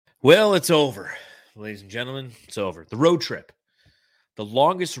Well, it's over, ladies and gentlemen. It's over. The road trip, the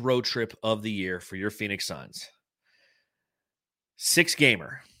longest road trip of the year for your Phoenix Suns.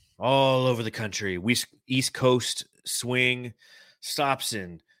 6-gamer all over the country. East Coast swing stops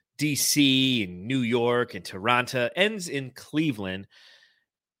in DC and New York and Toronto, ends in Cleveland.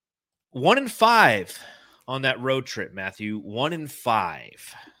 1-5 on that road trip, Matthew. 1-5.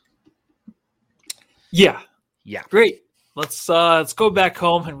 Yeah. Great. Let's go back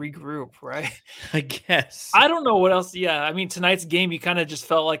home and regroup, right? I guess. I don't know what else. Yeah, I mean, tonight's game, you kind of just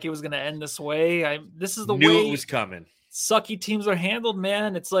felt like it was going to end this way. This is the Knew way it was coming. Sucky teams are handled,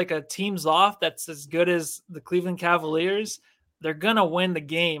 man. It's like a team's off that's as good as the Cleveland Cavaliers. They're going to win the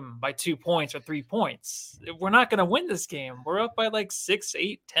game by 2 points or 3 points. We're not going to win this game. We're up by like 6,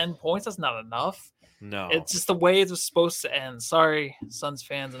 8, 10 points. That's not enough. No. It's just the way it was supposed to end. Sorry, Suns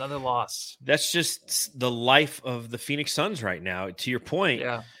fans, another loss. That's just the life of the Phoenix Suns right now. To your point,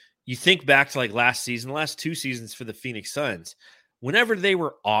 Yeah. You think back to like last season, the last 2 seasons for the Phoenix Suns. Whenever they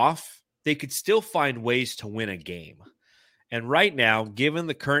were off, they could still find ways to win a game. And right now, given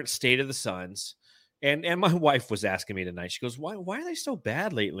the current state of the Suns, and my wife was asking me tonight, she goes, why are they so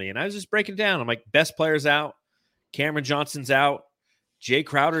bad lately? And I was just breaking it down. I'm like, best player's out. Cameron Johnson's out. Jay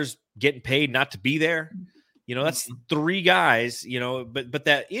Crowder's getting paid not to be there. You know, that's 3 guys, you know, but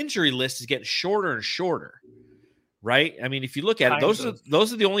that injury list is getting shorter and shorter, right? I mean, if you look at it,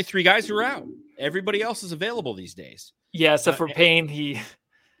 those are the only 3 guys who are out. Everybody else is available these days. Yeah, except for Payne, he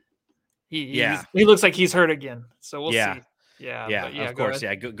looks like he's hurt again. So we'll see. Yeah, of course.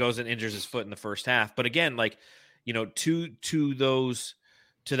 Ahead. Yeah, goes and injures his foot in the first half. But again, like, you know, to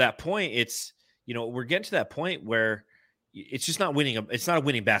that point, it's, you know, we're getting to that point where it's just not winning. It's not a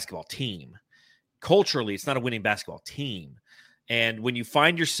winning basketball team. Culturally, it's not a winning basketball team. And when you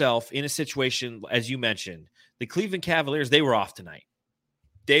find yourself in a situation, as you mentioned, the Cleveland Cavaliers, they were off tonight.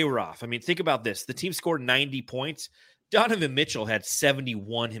 They were off. I mean, think about this. The team scored 90 points. Donovan Mitchell had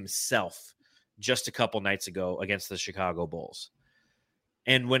 71 himself just a couple nights ago against the Chicago Bulls.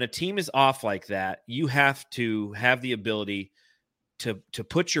 And when a team is off like that, you have to have the ability to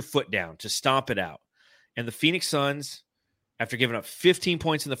put your foot down, to stomp it out. And the Phoenix Suns, after giving up 15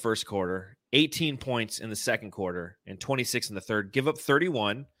 points in the first quarter, 18 points in the second quarter, and 26 in the third, give up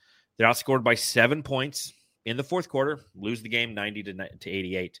 31. They're outscored by 7 points in the fourth quarter, lose the game 90 to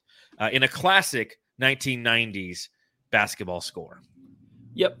 88 in a classic 1990s basketball score.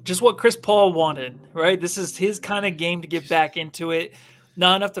 Yep, just what Chris Paul wanted, right? This is his kind of game to get back into it.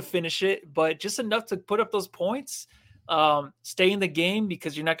 Not enough to finish it, but just enough to put up those points, stay in the game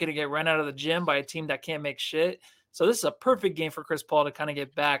because you're not going to get run out of the gym by a team that can't make shit. So this is a perfect game for Chris Paul to kind of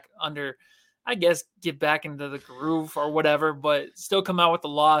get back under, I guess, get back into the groove or whatever, but still come out with the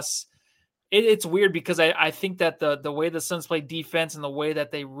loss. It's weird because I think that the way the Suns play defense and the way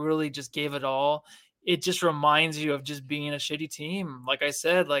that they really just gave it all, it just reminds you of just being a shitty team. Like I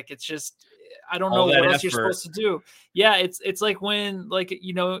said, like it's just, I don't know what else you're supposed to do. Yeah, it's like when, like,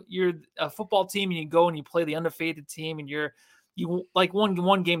 you know, you're a football team and you go and you play the undefeated team and you like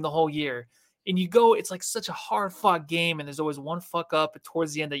one game the whole year. And you go, it's like such a hard fought game, and there's always one fuck up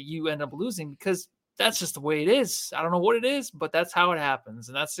towards the end that you end up losing because that's just the way it is. I don't know what it is, but that's how it happens.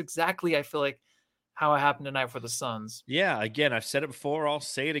 And that's exactly, I feel like, how it happened tonight for the Suns. Yeah, again, I've said it before, I'll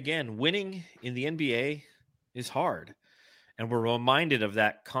say it again. Winning in the NBA is hard. And we're reminded of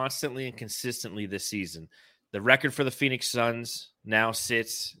that constantly and consistently this season. The record for the Phoenix Suns now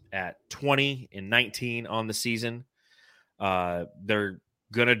sits at 20-19 on the season. They're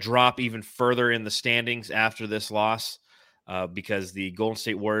going to drop even further in the standings after this loss because the Golden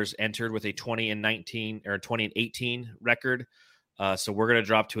State Warriors entered with a 20-19 or 20-18 record. So we're going to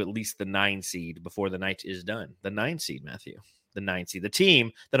drop to at least the 9 seed before the night is done. The 9 seed, Matthew. The 9 seed. The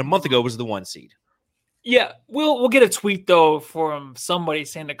team that a month ago was the 1 seed. Yeah, we'll get a tweet though from somebody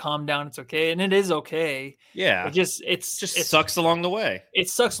saying to calm down. It's okay, and it is okay. Yeah, it sucks along the way. It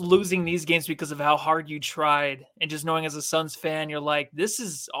sucks losing these games because of how hard you tried, and just knowing as a Suns fan, you're like, this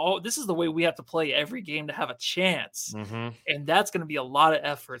is the way we have to play every game to have a chance, and that's going to be a lot of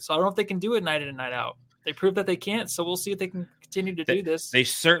effort. So I don't know if they can do it night in and night out. They proved that they can't, so we'll see if they can continue to do this. They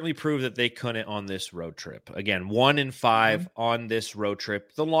certainly proved that they couldn't on this road trip. Again, 1-5 on this road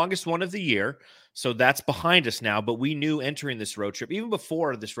trip, the longest one of the year. So that's behind us now, but we knew entering this road trip, even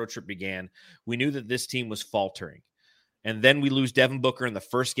before this road trip began, we knew that this team was faltering. And then we lose Devin Booker in the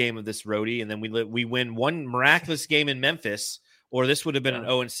first game of this roadie, and then we win one miraculous game in Memphis, or this would have been an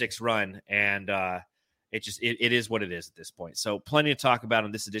 0-6 run, and it is what it is at this point. So plenty to talk about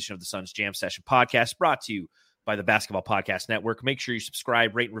on this edition of the Suns Jam Session podcast, brought to you by the Basketball Podcast Network. Make sure you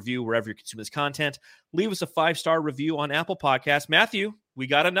subscribe, rate, and review wherever you're consuming this content. Leave us a 5-star review on Apple Podcasts. Matthew, we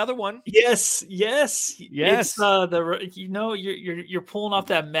got another one. Yes. It's you're pulling off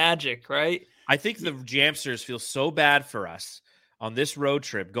that magic, right? I think the Jamsters feel so bad for us on this road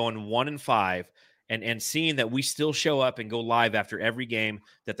trip, going 1-5, and seeing that we still show up and go live after every game,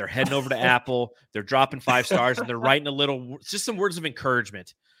 that they're heading over to Apple, they're dropping 5 stars, and they're writing just some words of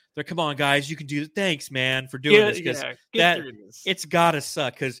encouragement. They're, come on, guys, you can do it. Thanks, man, for doing this, because it's got to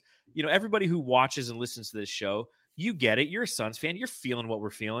suck, because everybody who watches and listens to this show, you get it. You're a Suns fan. You're feeling what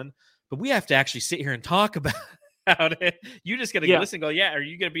we're feeling, but we have to actually sit here and talk about it. You just got to listen and go, yeah, are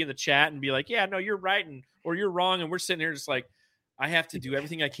you going to be in the chat and be like, yeah, no, you're right, or you're wrong, and we're sitting here just like, I have to do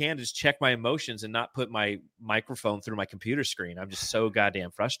everything I can to just check my emotions and not put my microphone through my computer screen. I'm just so goddamn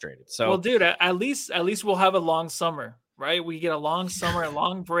frustrated. So, well, dude, at least we'll have a long summer, right? We get a long summer, a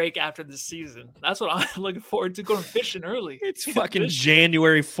long break after the season. That's what I'm looking forward to, going fishing early. It's fucking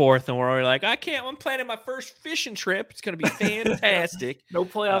January 4th, and we're already like, I'm planning my first fishing trip. It's going to be fantastic. No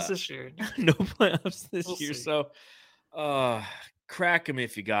playoffs this year. No playoffs this year. See. So, crack them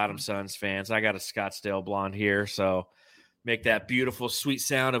if you got them, Suns fans. I got a Scottsdale Blonde here, so make that beautiful, sweet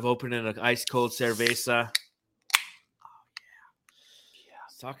sound of opening an ice-cold cerveza. Oh, yeah.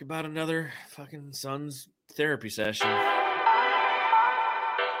 Let's talk about another fucking Suns therapy session.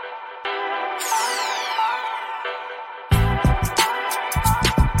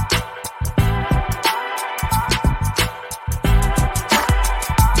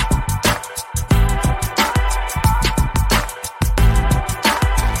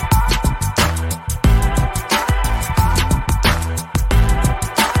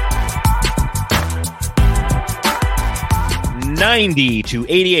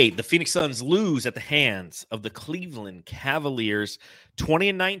 90-88, the Phoenix Suns lose at the hands of the Cleveland Cavaliers.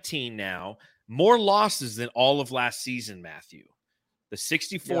 20-19 now. More losses than all of last season, Matthew. The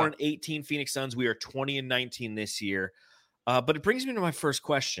 64-18 Phoenix Suns, we are 20-19 this year. But it brings me to my first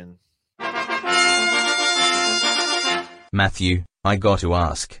question. Matthew, I got to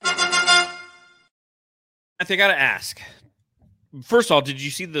ask. Matthew, I got to ask. First of all, did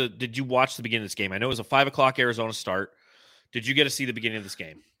you watch the beginning of this game? I know it was a 5:00 Arizona start. Did you get to see the beginning of this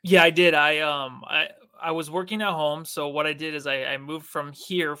game? Yeah, I did. I was working at home, so what I did is I moved from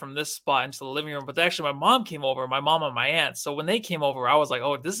this spot into the living room. But actually, my mom came over, my mom and my aunt. So when they came over, I was like,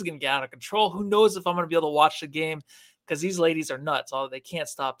 "Oh, this is gonna get out of control. Who knows if I'm gonna be able to watch the game?" Because these ladies are nuts. Oh, they can't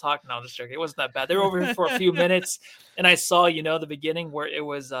stop talking. No, I'm just joking. It wasn't that bad. They were over here for a few minutes, and I saw, the beginning where it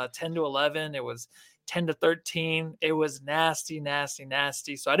was 10-11. It was 10-13. It was nasty.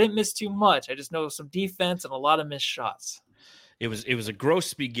 So I didn't miss too much. I just know some defense and a lot of missed shots. It was a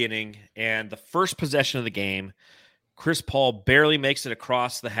gross beginning, and the first possession of the game, Chris Paul barely makes it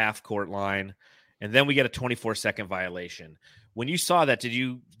across the half-court line, and then we get a 24-second violation. When you saw that, did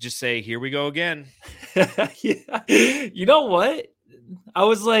you just say, here we go again? Yeah. You know what? I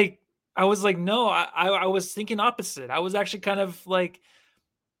was like, no, I was thinking opposite. I was actually kind of like,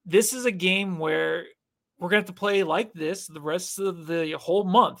 this is a game where we're going to have to play like this the rest of the whole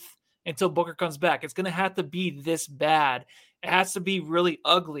month until Booker comes back. It's going to have to be this bad. It has to be really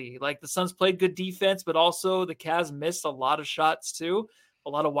ugly. Like, the Suns played good defense, but also the Cavs missed a lot of shots too, a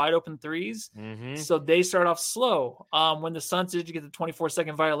lot of wide open threes. Mm-hmm. So they start off slow. When the Suns did get the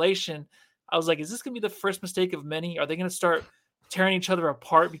 24-second violation, I was like, is this going to be the first mistake of many? Are they going to start tearing each other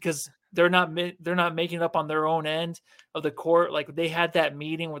apart because they're not making it up on their own end of the court? Like, they had that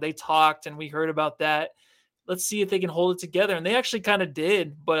meeting where they talked and we heard about that. Let's see if they can hold it together. And they actually kind of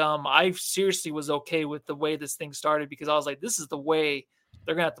did. But I seriously was okay with the way this thing started, because I was like, this is the way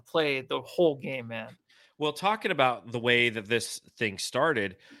they're going to have to play the whole game, man. Well, talking about the way that this thing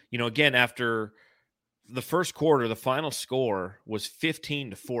started, again, after the first quarter, the final score was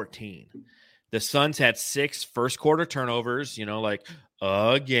 15-14. The Suns had 6 first quarter turnovers,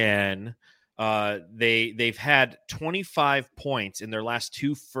 again. They've had 25 points in their last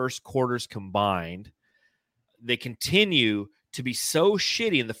 2 first quarters combined. They continue to be so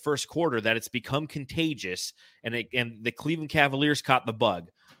shitty in the first quarter that it's become contagious, and the Cleveland Cavaliers caught the bug,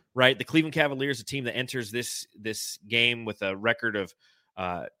 right? The Cleveland Cavaliers, a team that enters this game with a record of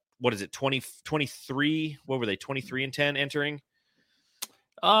 23? What were they? 23-10 entering?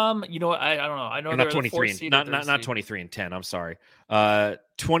 You know what? I don't know. I know not 23, not 23-10. I'm sorry.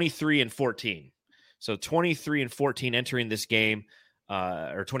 23-14. So 23-14 entering this game.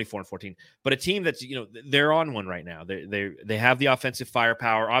 Or 24-14, but a team that's, they're on one right now. They have the offensive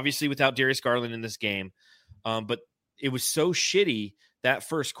firepower, obviously without Darius Garland in this game. But it was so shitty that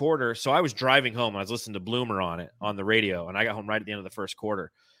first quarter. So I was driving home and I was listening to Bloomer on the radio, and I got home right at the end of the first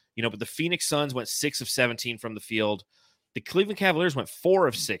quarter. But the Phoenix Suns went 6 of 17 from the field. The Cleveland Cavaliers went 4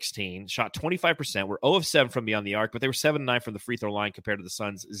 of 16, shot 25%, were 0 of 7 from beyond the arc, but they were 7 of 9 from the free throw line compared to the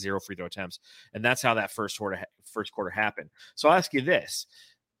Suns' 0 free throw attempts. And that's how that first quarter happened. So I'll ask you this.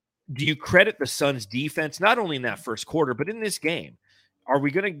 Do you credit the Suns' defense, not only in that first quarter, but in this game? Are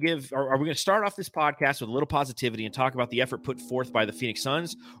we going to start off this podcast with a little positivity and talk about the effort put forth by the Phoenix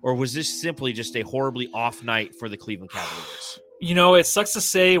Suns, or was this simply just a horribly off night for the Cleveland Cavaliers? It sucks to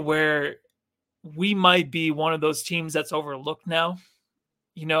say where we might be one of those teams that's overlooked now,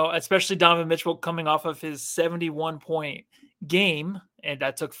 especially Donovan Mitchell coming off of his 71-point game, and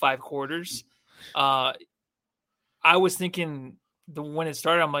that took 5 quarters. I was thinking when it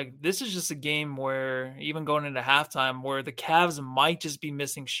started, I'm like, this is just a game where even going into halftime where the Cavs might just be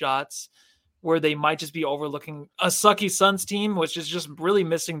missing shots, where they might just be overlooking a sucky Suns team, which is just really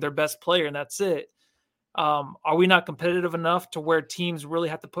missing their best player, and that's it. Are we not competitive enough to where teams really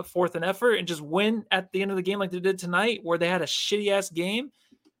have to put forth an effort and just win at the end of the game like they did tonight, where they had a shitty ass game?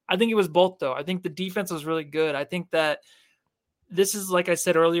 I think it was both, though. I think the defense was really good. I think that this is, like I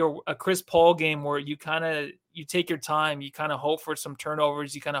said earlier, a Chris Paul game where you take your time, you kind of hope for some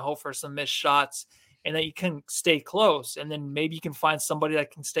turnovers, you kind of hope for some missed shots, and that you can stay close, and then maybe you can find somebody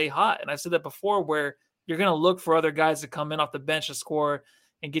that can stay hot. And I've said that before, where you're going to look for other guys to come in off the bench to score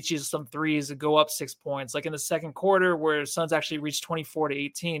and get you some threes to go up 6 points. Like in the second quarter where Suns actually reached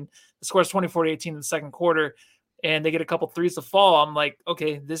 24-18. The score is 24-18 in the second quarter, and they get a couple threes to fall. I'm like,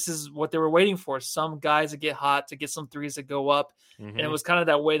 okay, this is what they were waiting for. Some guys to get hot, to get some threes to go up. And it was kind of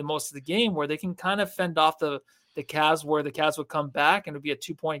that way the most of the game, where they can kind of fend off the Cavs, where the Cavs would come back and it would be a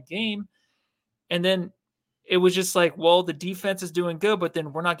 2-point game. And then it was just like, well, the defense is doing good, but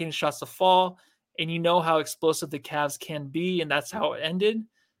then we're not getting shots to fall. And you know how explosive the Cavs can be, and that's how it ended.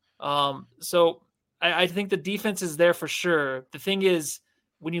 So I think the defense is there for sure. The thing is,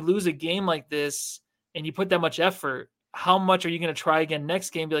 when you lose a game like this and you put that much effort, how much are you going to try again next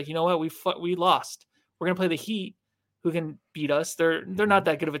game? Be like, you know what, we lost. We're going to play the Heat, who can beat us. They're not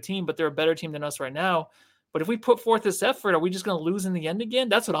that good of a team, but they're a better team than us right now. But if we put forth this effort, are we just going to lose in the end again?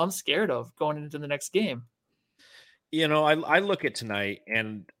 That's what I'm scared of going into the next game. I look at tonight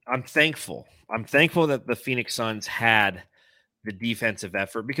and I'm thankful. I'm thankful that the Phoenix Suns had the defensive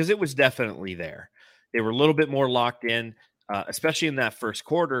effort, because it was definitely there. They were a little bit more locked in, especially in that first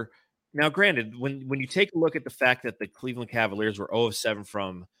quarter. Now, granted, when you take a look at the fact that the Cleveland Cavaliers were 0 of 7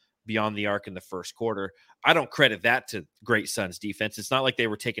 from beyond the arc in the first quarter, I don't credit that to great Suns defense. It's not like they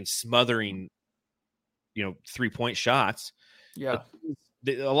were taking smothering, 3-point shots. Yeah.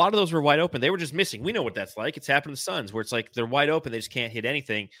 A lot of those were wide open. They were just missing. We know what that's like. It's happened to Suns, where it's like they're wide open. They just can't hit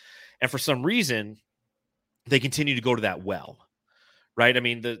anything. And for some reason, they continue to go to that well, right? I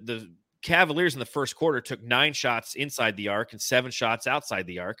mean, the Cavaliers in the first quarter took 9 shots inside the arc and 7 shots outside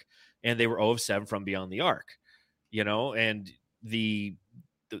the arc, and they were 0 of 7 from beyond the arc, and the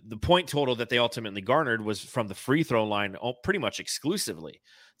point total that they ultimately garnered was from the free throw line pretty much exclusively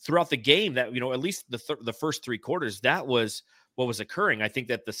throughout the game. That, at least the first 3 quarters, that was what was occurring. I think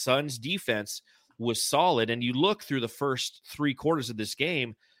that the Suns defense was solid. And you look through the first 3 quarters of this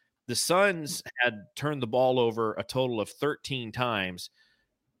game, the Suns had turned the ball over a total of 13 times,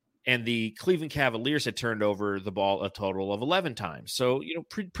 and the Cleveland Cavaliers had turned over the ball a total of 11 times. So,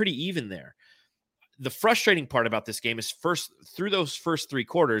 pretty even there. The frustrating part about this game is through those first 3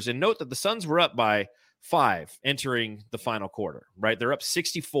 quarters, and note that the Suns were up by 5 entering the final quarter, right? They're up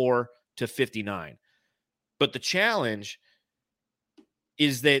 64-59. But the challenge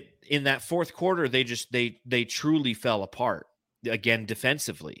is that in that fourth quarter, they truly fell apart again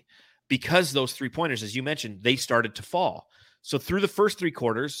defensively, because those 3-pointers, as you mentioned, they started to fall. So through the first 3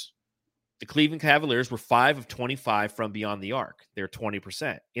 quarters, the Cleveland Cavaliers were 5 of 25 from beyond the arc. They're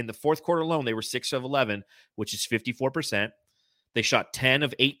 20%. In the fourth quarter alone, they were 6 of 11, which is 54%. They shot 10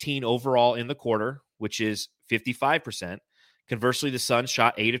 of 18 overall in the quarter, which is 55%. Conversely, the Suns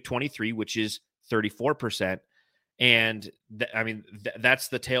shot 8 of 23, which is 34%. And that's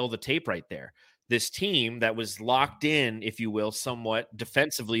the tail of the tape right there. This team that was locked in, if you will, somewhat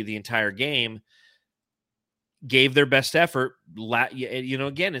defensively the entire game, gave their best effort.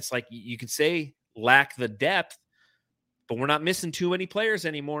 Again, it's like you could say lack the depth, but we're not missing too many players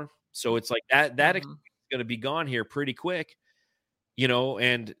anymore. So it's like that is going to be gone here pretty quick,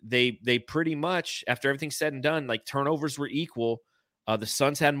 and they pretty much, after everything's said and done, like turnovers were equal. The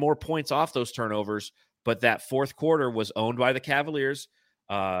Suns had more points off those turnovers, but that fourth quarter was owned by the Cavaliers.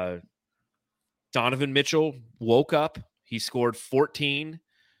 Donovan Mitchell woke up. He scored 14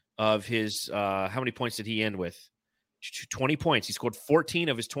 of his, how many points did he end with? 20 points. He scored 14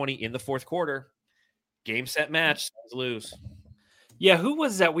 of his 20 in the fourth quarter. Game, set, match. Suns lose. Yeah, who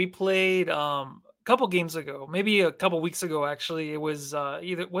was that we played a couple games ago, maybe a couple weeks ago actually. It was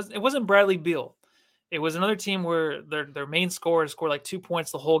it wasn't Bradley Beal. It was another team where their main scorer scored like 2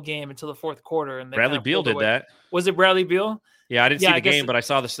 points the whole game until the fourth quarter, and they kind Bradley of Beal pulled did away. that. Was it Bradley Beal? Yeah, I didn't see Yeah, the I guess game, but I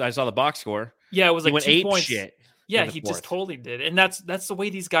saw the box score. Yeah, it was He like went 2 ape points. shit Yeah, in the he just fourth. totally did. And that's the way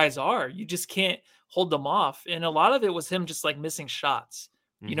these guys are. You just can't hold them off. And a lot of it was him just like missing shots.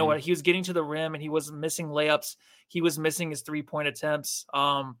 You know Mhm. what? He was getting to the rim and he was missing layups. He was missing his 3-point attempts.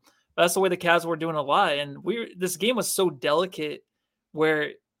 That's the way the Cavs were doing a lot. And this game was so delicate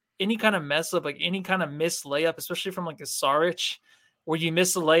where any kind of mess up, like any kind of missed layup, especially from like a Saric, where you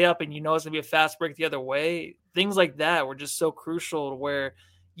miss a layup and you know it's gonna be a fast break the other way, things like that were just so crucial to where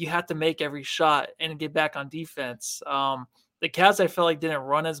you have to make every shot and get back on defense. The Cavs, I felt like didn't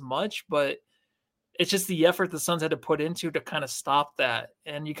run as much, but it's just the effort the Suns had to put into to kind of stop that.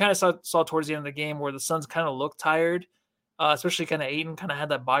 And you kind of saw towards the end of the game where the Suns kind of looked tired, especially kind of Ayton kind of had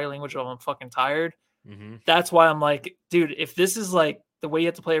that body language of I'm fucking tired. Mhm. That's why I'm like, dude, if this is like the way you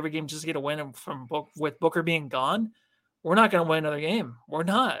have to play every game just to get a win with Booker being gone, we're not going to win another game. We're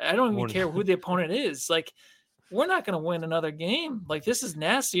not. I don't even care who the opponent is. Like, we're not going to win another game. Like, this is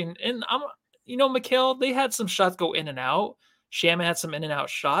nasty. And I'm, Mikal, they had some shots go in and out. Shaman had some in and out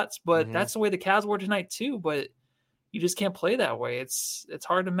shots, but that's the way the Cavs were tonight too. But you just can't play that way. It's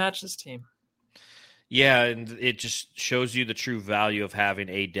hard to match this team. Yeah, and it just shows you the true value of having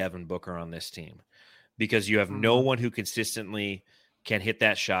a Devin Booker on this team, because you have no one who consistently can hit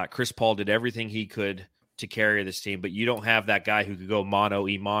that shot. Chris Paul did everything he could to carry this team, but you don't have that guy who could go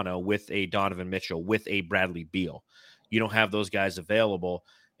mano with a Donovan Mitchell, with a Bradley Beal. You don't have those guys available,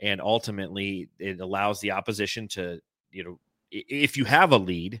 and ultimately it allows the opposition to, if you have a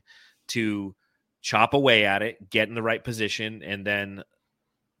lead, to chop away at it, get in the right position, and then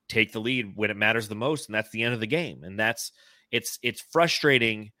take the lead when it matters the most, and that's the end of the game. And it's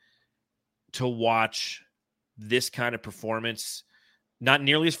frustrating to watch this kind of performance. Not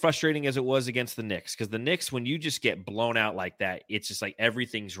nearly as frustrating as it was against the Knicks, because the Knicks, when you just get blown out like that, it's just like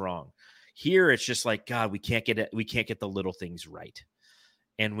everything's wrong. Here, it's just like, God, we can't get the little things right.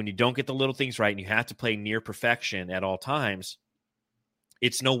 And when you don't get the little things right and you have to play near perfection at all times,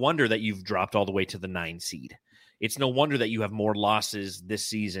 it's no wonder that you've dropped all the way to the 9 seed. It's no wonder that you have more losses this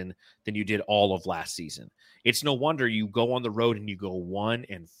season than you did all of last season. It's no wonder you go on the road and you go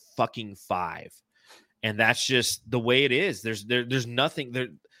 1-5. And that's just the way it is. There's nothing there.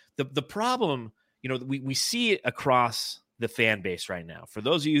 The problem, we see it across the fan base right now. For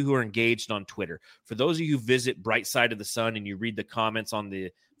those of you who are engaged on Twitter, for those of you who visit Bright Side of the Sun and you read the comments on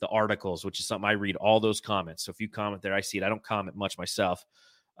the articles, which is something I read all those comments. So if you comment there, I see it. I don't comment much myself,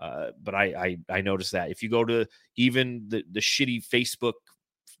 but I notice that. If you go to even the shitty Facebook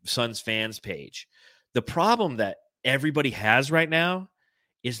Suns fans page, the problem that everybody has right now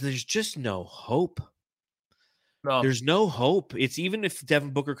is there's just no hope. No. There's no hope. It's even if Devin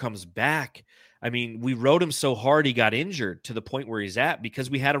Booker comes back. I mean, we rode him so hard he got injured to the point where he's at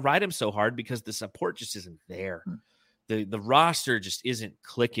because we had to ride him so hard because the support just isn't there. The roster just isn't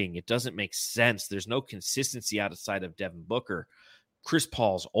clicking. It doesn't make sense. There's no consistency outside of Devin Booker. Chris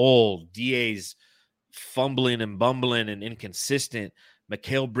Paul's old. DA's fumbling and bumbling and inconsistent.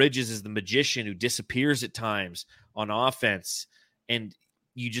 Mikal Bridges is the magician who disappears at times on offense. And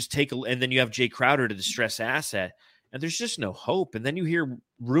you just and then you have Jay Crowder, to distress asset, and there's just no hope. And then you hear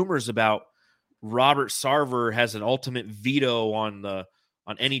rumors about Robert Sarver has an ultimate veto on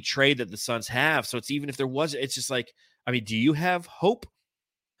any trade that the Suns have. So it's even if there was, it's just like, I mean, do you have hope?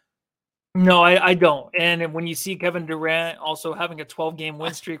 No, I don't. And when you see Kevin Durant also having a 12-game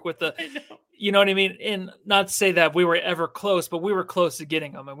win streak with you know what I mean? And not to say that we were ever close, but we were close to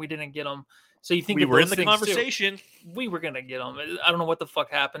getting him and we didn't get him. So you think we were in the conversation. We were going to get him. I don't know what the fuck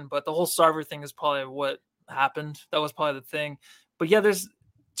happened, but the whole Sarver thing is probably what happened. That was probably the thing. But yeah, there's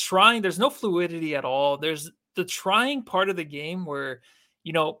no fluidity at all. There's the trying part of the game where,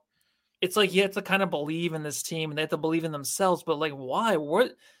 it's like you have to kind of believe in this team and they have to believe in themselves. But like, why?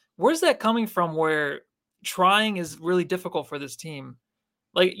 Where's that coming from where trying is really difficult for this team?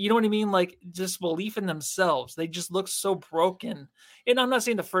 Like, you know what I mean? Like, just belief in themselves. They just look so broken. And I'm not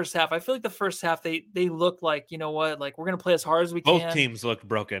saying the first half. I feel like the first half, they look like, you know what? Like, we're going to play as hard as we can. Both teams looked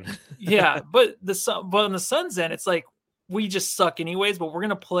broken. Yeah. But on the Suns' end, it's like, we just suck anyways, but we're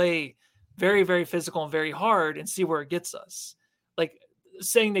going to play very, very physical and very hard and see where it gets us. Like,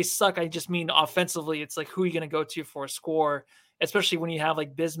 saying they suck, I just mean offensively. It's like, who are you going to go to for a score? Especially when you have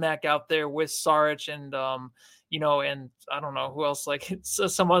like Bismack out there with Saric and, and I don't know who else, like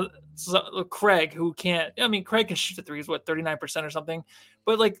Craig, who can't. I mean, Craig can shoot the threes, 39% or something,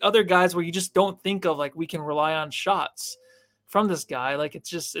 but like other guys where you just don't think of like we can rely on shots from this guy. Like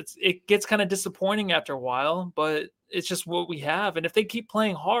it gets kind of disappointing after a while, but it's just what we have. And if they keep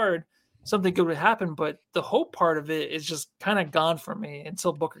playing hard, something good would happen. But the hope part of it is just kind of gone from me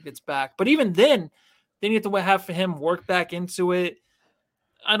until Booker gets back. But even then you have to have for him work back into it.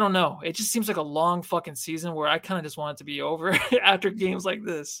 I don't know. It just seems like a long fucking season where I kind of just want it to be over after games like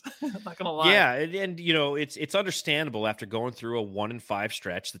this. I'm not gonna lie. Yeah, and it's understandable after going through a 1-5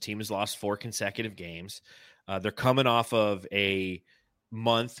 stretch. The team has lost 4 consecutive games. They're coming off of a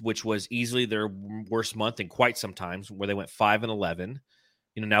month which was easily their worst month in quite some times, where they went 5-11.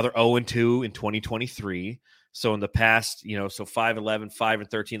 Now they're 0-2 in 2023. So in the past, so 5-11,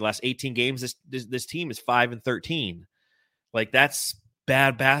 5-13, the last 18 games, this team is 5-13. Like, that's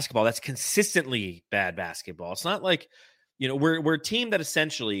bad basketball. That's consistently bad basketball. It's not like, we're a team that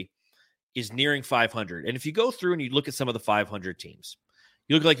essentially is nearing 500. And if you go through and you look at some of the 500 teams,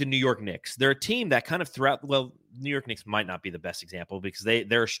 you look like the New York Knicks. They're a team that kind of New York Knicks might not be the best example because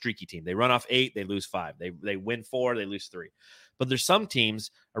they're a streaky team. They run off 8, they lose 5. They win 4, they lose 3. But there's some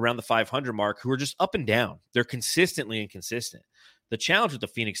teams around the 500 mark who are just up and down. They're consistently inconsistent. The challenge with the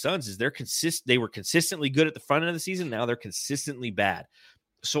Phoenix Suns is they were consistently good at the front end of the season. Now they're consistently bad.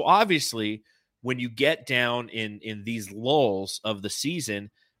 So obviously, when you get down in these lulls of the season,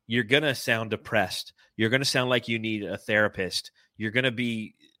 you're going to sound depressed. You're going to sound like you need a therapist. You're going to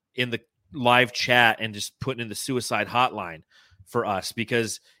be in the live chat and just putting in the suicide hotline for us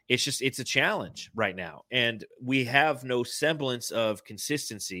because it's a challenge right now. And we have no semblance of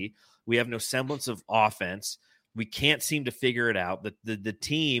consistency. We have no semblance of offense. We can't seem to figure it out. The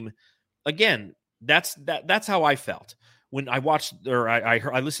team, again, that's how I felt when I watched or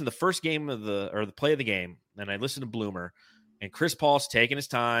I listened to the first game of the play of the game, and I listened to Bloomer, and Chris Paul's taking his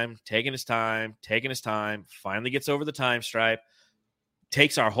time, finally gets over the time stripe,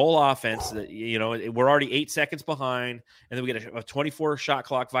 takes our whole offense. We're already 8 seconds behind, and then we get a 24 shot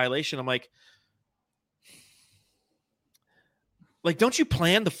clock violation. I'm like, don't you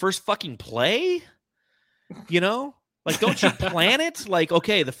plan the first fucking play? Don't you plan it?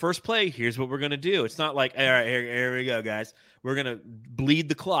 Okay, the first play, here's what we're going to do. It's not like, all right, here we go, guys. We're going to bleed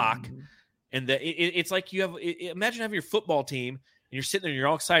the clock. And it's like imagine having your football team and you're sitting there and you're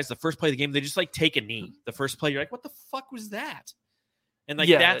all excited. It's the first play of the game. They just take a knee. The first play, you're like, what the fuck was that? And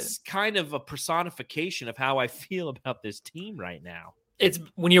that's kind of a personification of how I feel about this team right now. It's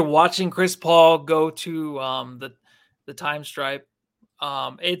when you're watching Chris Paul go to the time stripe.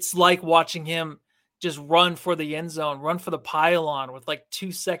 It's like watching him just run for the end zone, run for the pylon with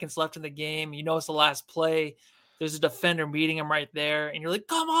 2 seconds left in the game. It's the last play. There's a defender meeting him right there. And you're like,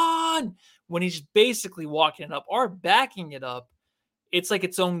 come on. When he's basically walking it up or backing it up, it's like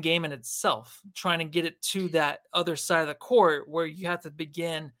its own game in itself, trying to get it to that other side of the court where you have to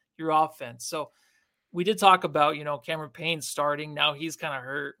begin your offense. So we did talk about, Cameron Payne starting. Now he's kind of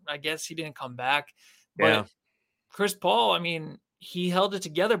hurt. I guess he didn't come back. But Chris Paul, he held it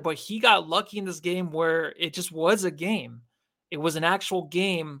together, but he got lucky in this game where it just was a game. It was an actual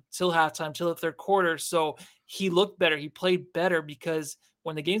game till halftime, till the third quarter. So he looked better. He played better because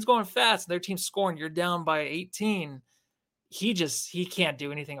when the game's going fast and their team's scoring, you're down by 18. He can't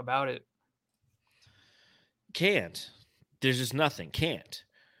do anything about it. Can't. There's just nothing. Can't.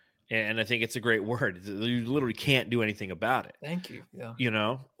 And I think it's a great word. You literally can't do anything about it. Thank you. Yeah.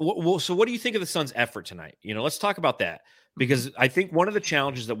 So what do you think of the Suns' effort tonight? Let's talk about that. Because I think one of the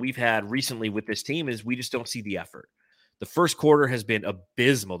challenges that we've had recently with this team is we just don't see the effort. The first quarter has been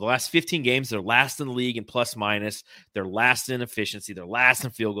abysmal. The last 15 games, they're last in the league in plus minus. They're last in efficiency. They're last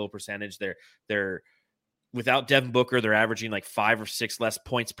in field goal percentage. They're without Devin Booker, they're averaging 5 or 6 less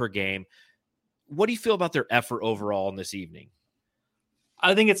points per game. What do you feel about their effort overall in this evening?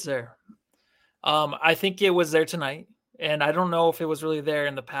 I think it's there. I think it was there tonight. And I don't know if it was really there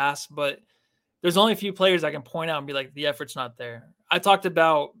in the past, but there's only a few players I can point out and be like, the effort's not there. I talked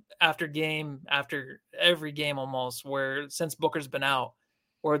about after every game almost, where since Booker's been out,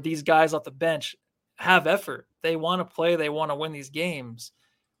 where these guys off the bench have effort. They want to play. They want to win these games.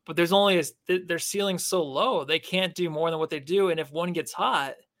 But there's only their ceiling's so low. They can't do more than what they do. And if one gets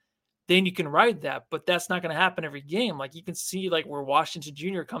hot, then you can ride that. But that's not going to happen every game. You can see where Washington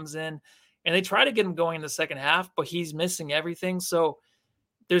Jr. comes in and they try to get him going in the second half, but he's missing everything. So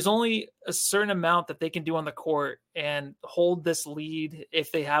there's only a certain amount that they can do on the court and hold this lead.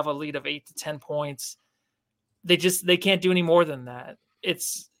 If they have a lead of 8 to 10 points, they can't do any more than that.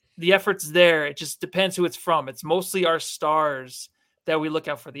 The effort's there. It just depends who it's from. It's mostly our stars that we look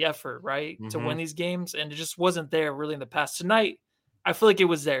out for the effort, right? Mm-hmm. To win these games. And it just wasn't there really in the past. Tonight, I feel like it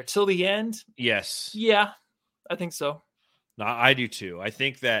was there till the end. Yes. Yeah, I think so. No, I do too. I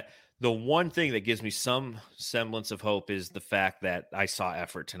think that The one thing that gives me some semblance of hope is the fact that I saw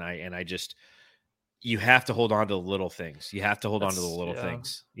effort tonight, and you have to hold on to the little things. You have to hold on to the little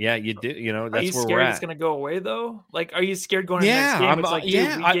things. Yeah, you do. You know, that's where we're at. Are you scared it's going to go away though? Like, are you scared going into the next game? It's like,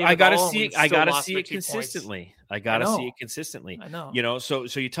 I got to see it. I got to see it consistently. I got to see it consistently. I know. You know, so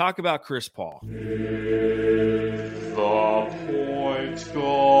you talk about Chris Paul. The point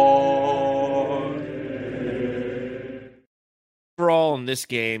guard. Overall in this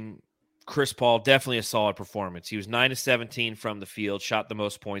game, Chris Paul, definitely a solid performance. He was 9 of 17 from the field, shot the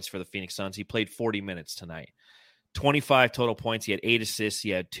most points for the Phoenix Suns. He played 40 minutes tonight. 25 total points. He had 8 assists.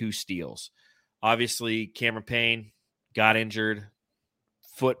 He had 2 steals. Obviously, Cameron Payne got injured.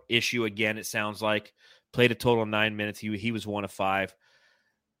 Foot issue again, it sounds like. Played a total of 9 minutes. He was 1 of 5.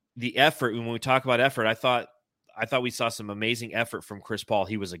 The effort, when we talk about effort, I thought we saw some amazing effort from Chris Paul.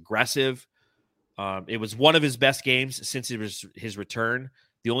 He was aggressive. It was one of his best games since his return.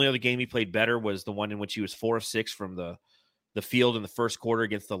 The only other game he played better was the one in which he was 4 of 6 from the field in the first quarter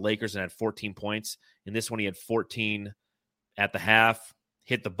against the Lakers and had 14 points. In this one, he had 14 at the half,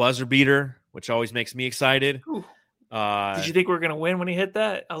 hit the buzzer beater, which always makes me excited. Did you think we were going to win when he hit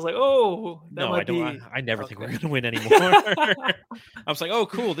that? I was like, oh, that no, might I don't. be... I never think we're going to win anymore. I was like, oh,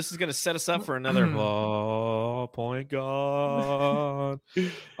 cool. This is going to set us up for another point guard.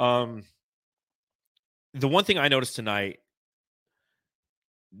 The one thing I noticed tonight,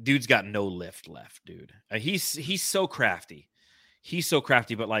 dude's got no lift left, dude. He's so crafty. He's so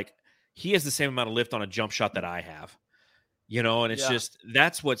crafty, but like he has the same amount of lift on a jump shot that I have. You know, and it's just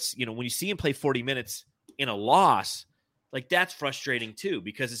that's what's, you know, when you see him play 40 minutes in a loss, like that's frustrating too,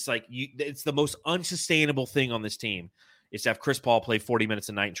 because it's like it's the most unsustainable thing on this team is to have Chris Paul play 40 minutes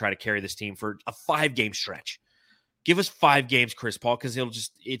a night and try to carry this team for a 5-game stretch. Give us 5 games, Chris Paul, because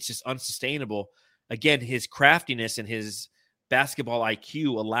it's just unsustainable. Again, his craftiness and his basketball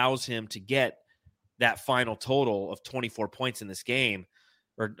IQ allows him to get that final total of 24 points in this game,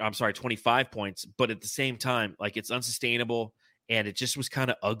 or I'm sorry, 25 points. But at the same time, like it's unsustainable, and it just was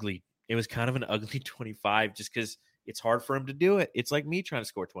kind of ugly. It was kind of an ugly 25 just because it's hard for him to do it. It's like me trying to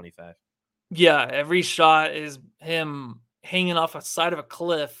score 25. Yeah, every shot is him hanging off a side of a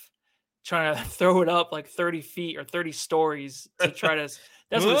cliff, trying to throw it up like 30 feet or 30 stories to try to...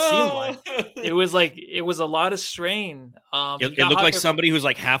 That's what it seemed like. It was a lot of strain. It looked like somebody who's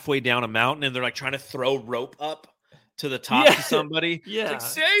like halfway down a mountain and they're like trying to throw rope up to the top to somebody. Yeah.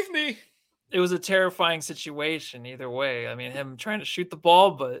 It's like, save me. It was a terrifying situation either way. I mean, him trying to shoot the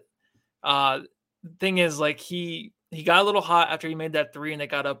ball, but the thing is, like, he got a little hot after he made that 3 and they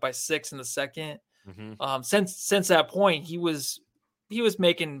got up by 6 in the second. Mm-hmm. Since that point, he was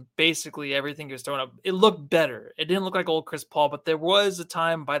making basically everything he was throwing up. It looked better. It didn't look like old Chris Paul, but there was a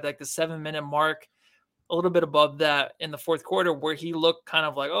time by like the 7-minute mark, a little bit above that in the fourth quarter, where he looked kind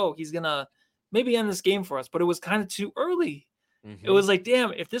of like, oh, he's going to maybe end this game for us, but it was kind of too early. Mm-hmm. It was like,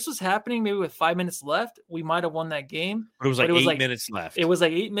 damn, if this was happening maybe with 5 minutes left, we might have won that game. But it was like 8 minutes left. It was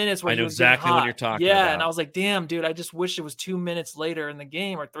like 8 minutes. Where I know exactly what you're talking about. Yeah, and I was like, damn, dude, I just wish it was 2 minutes later in the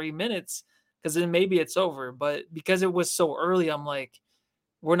game or 3 minutes, because then maybe it's over. But because it was so early, I'm like,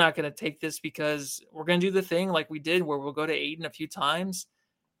 we're not going to take this, because we're going to do the thing like we did where we'll go to Aiden a few times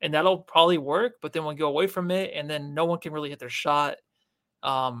and that'll probably work, but then we'll go away from it and then no one can really hit their shot.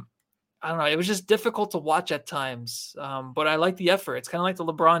 I don't know. It was just difficult to watch at times, but I like the effort. It's kind of like the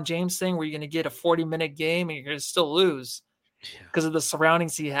LeBron James thing where you're going to get a 40-minute game and you're going to still lose because of the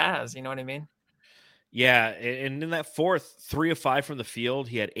surroundings he has. You know what I mean? Yeah, and in that fourth, 3 of 5 from the field,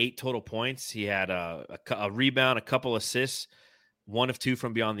 he had 8 total points. He had a rebound, a couple assists, 1 of 2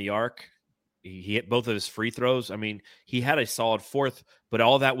 from beyond the arc. He hit both of his free throws. I mean, he had a solid fourth, but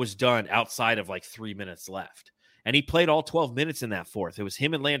all that was done outside of like 3 minutes left. And he played all 12 minutes in that fourth. It was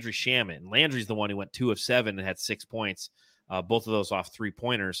him and Landry Shamet. Landry's the one who went 2 of 7 and had 6 points, both of those off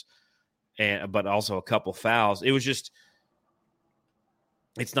 3-pointers, but also a couple fouls. It was just,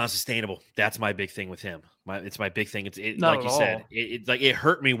 it's not sustainable. That's my big thing with him. It's my big thing. It's like you said, it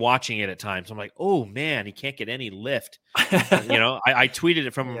hurt me watching it at times. I'm like, oh man, he can't get any lift. You know, I tweeted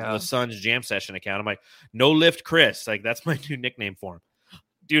it from the Suns Jam Session account. I'm like, no lift, Chris. Like that's my new nickname for him.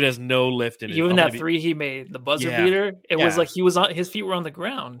 Dude has no lift in it. Even that 3 he made, the buzzer beater, it was like he was on his feet were on the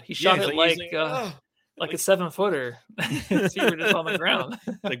ground. He shot it like a 7-footer. His feet were just on the ground.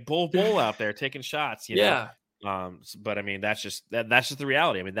 Like bull out there taking shots. You know? But I mean, that's just the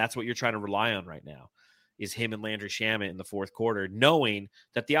reality. I mean, that's what you're trying to rely on right now, is him and Landry Shamet in the fourth quarter, knowing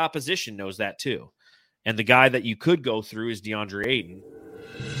that the opposition knows that too. And the guy that you could go through is DeAndre Ayton.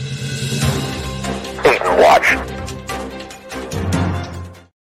 Ayton, watch.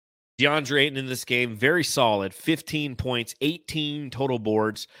 DeAndre Ayton in this game, very solid, 15 points, 18 total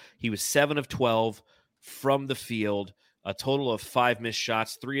boards. He was 7 of 12 from the field, a total of 5 missed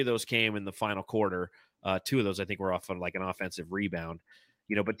shots. 3 of those came in the final quarter. 2 of those, I think, were off of like an offensive rebound.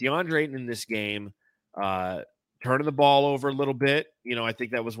 But DeAndre Ayton in this game, turning the ball over a little bit. I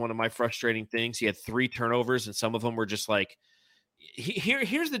think that was one of my frustrating things. He had 3 turnovers, and some of them were just like,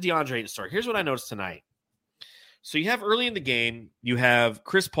 here's the DeAndre Ayton story. Here's what I noticed tonight. So you have early in the game, you have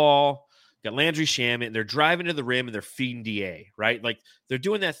Chris Paul, got Landry Shamet, and they're driving to the rim and they're feeding DA, right? Like they're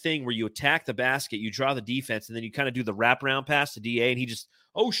doing that thing where you attack the basket, you draw the defense, and then you kind of do the wraparound pass to DA, and he just,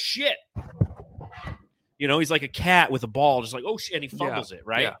 oh shit. He's like a cat with a ball, just like, oh shit, and he fumbles it,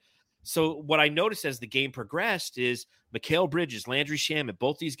 right? Yeah. So what I noticed as the game progressed is Mikal Bridges, Landry Shamet,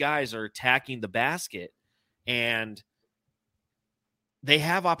 both these guys are attacking the basket, and they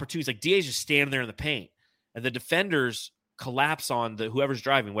have opportunities. Like DA's just standing there in the paint, and the defenders collapse on whoever's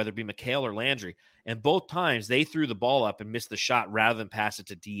driving, whether it be Mikal or Landry. And both times they threw the ball up and missed the shot rather than pass it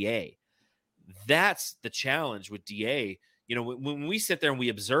to DA. That's the challenge with DA. When we sit there and we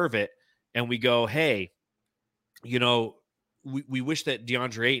observe it and we go, hey, we wish that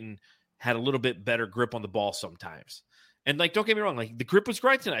DeAndre Ayton had a little bit better grip on the ball sometimes. And like, don't get me wrong, like the grip was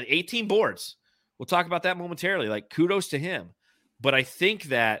great tonight, 18 boards. We'll talk about that momentarily. Like, kudos to him. But I think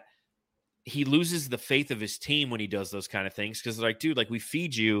that he loses the faith of his team when he does those kind of things. Because like, dude, like we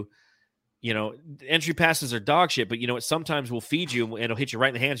feed you, entry passes are dog shit, but sometimes we'll feed you and it'll hit you right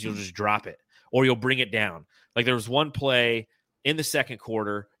in the hands. You'll just drop it or you'll bring it down. Like there was one play in the second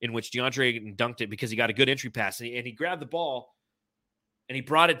quarter in which DeAndre Ayton dunked it because he got a good entry pass and he grabbed the ball and he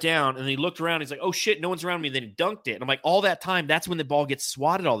brought it down and he looked around. He's like, oh shit, no one's around me. And then he dunked it. And I'm like, all that time, that's when the ball gets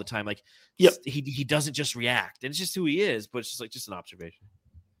swatted all the time. Like, yep. He doesn't just react. And it's just who he is, but it's just an observation.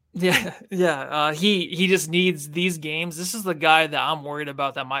 Yeah. He just needs these games. This is the guy that I'm worried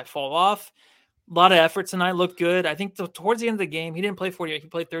about that might fall off. A lot of effort tonight, looked good. I think towards the end of the game, he didn't play 48. He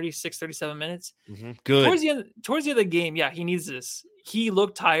played 36, 37 minutes. Mm-hmm. Good. Towards the end of the game, yeah, he needs this. He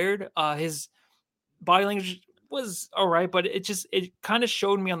looked tired. His body language was all right, but it kind of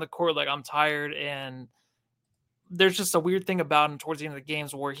showed me on the court like I'm tired. And there's just a weird thing about him towards the end of the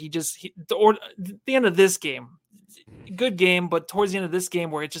games where the end of this game, good game, but towards the end of this game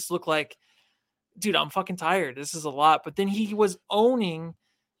where it just looked like, dude, I'm fucking tired. This is a lot. But then he was owning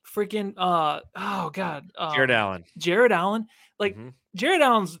freaking Jared Allen. Like Jared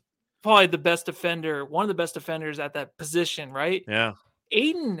Allen's probably the best defender, one of the best defenders at that position, right? Yeah.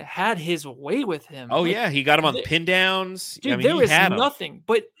 Ayton had his way with him. Oh, yeah. He got him on pin downs. Dude, there was nothing,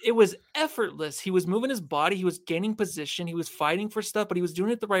 but it was effortless. He was moving his body. He was gaining position. He was fighting for stuff, but he was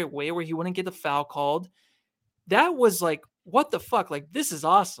doing it the right way where he wouldn't get the foul called. That was like, what the fuck? Like, this is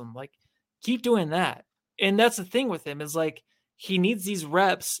awesome. Like, keep doing that. And that's the thing with him is like, he needs these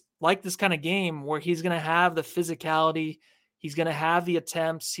reps like this kind of game where he's going to have the physicality. He's going to have the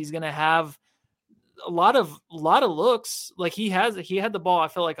attempts. He's going to have a lot of looks. Like he had the ball, I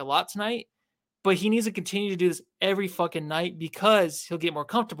feel like, a lot tonight, but he needs to continue to do this every fucking night because he'll get more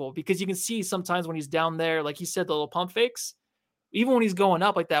comfortable. Because you can see sometimes when he's down there, like he said, the little pump fakes, even when he's going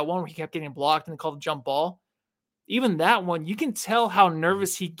up like that one where he kept getting blocked and called the jump ball, even that one, you can tell how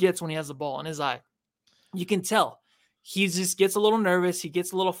nervous he gets when he has the ball in his eye. You can tell. He just gets a little nervous. He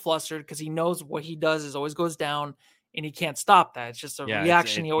gets a little flustered because he knows what he does is always goes down and he can't stop that. It's just a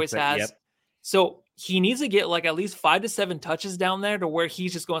reaction he always has. Yep. So he needs to get like at least 5 to 7 touches down there to where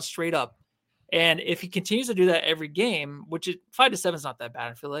he's just going straight up. And if he continues to do that every game, 5 to 7 is not that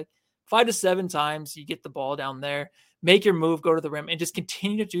bad, I feel like 5 to 7 times you get the ball down there, make your move, go to the rim, and just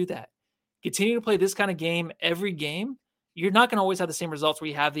continue to do that. Continue to play this kind of game every game. You're not going to always have the same results where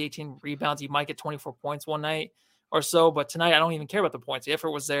you have the 18 rebounds. You might get 24 points one night or so, but tonight I don't even care about the points. The effort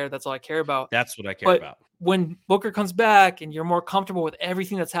was there. That's all I care about. That's what I care about. When Booker comes back and you're more comfortable with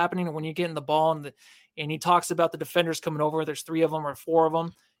everything that's happening, and when you're getting the ball and he talks about the defenders coming over, there's 3 of them or 4 of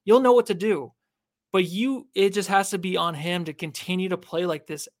them, you'll know what to do. But it just has to be on him to continue to play like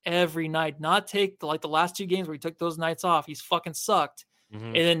this every night, not take like the last 2 games where he took those nights off. He's fucking sucked. Mm-hmm.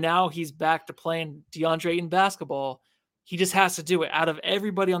 And then now he's back to playing DeAndre Ayton basketball. He just has to do it. Out of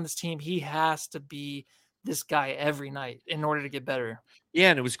everybody on this team, he has to be this guy every night in order to get better.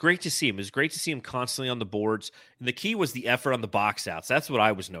 Yeah, and it was great to see him. It was great to see him constantly on the boards. And the key was the effort on the box outs. That's what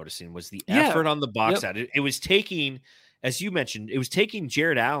I was noticing, was the effort on the box out. It was taking, as you mentioned, it was taking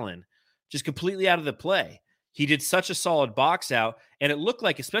Jared Allen just completely out of the play. He did such a solid box out, and it looked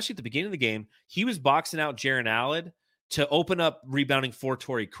like, especially at the beginning of the game, he was boxing out Jared Allen to open up rebounding for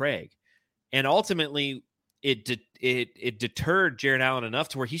Torrey Craig. And ultimately, it deterred Jared Allen enough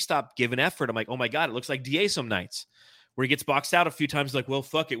to where he stopped giving effort. I'm like, oh my God, it looks like DA some nights where he gets boxed out a few times, like, well,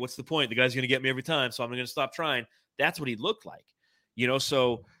 fuck it. What's the point? The guy's going to get me every time, so I'm going to stop trying. That's what he looked like,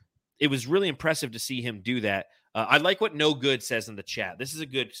 so it was really impressive to see him do that. I like what No Good says in the chat. This is a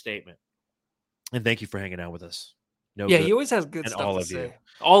good statement. And thank you for hanging out with us. No Yeah, Good. he always has good And stuff all to of you. say.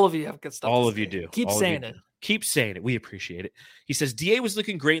 All of you have good stuff All to of you say. do. Keep All of saying you it. do. Keep saying it. We appreciate it. He says, DA was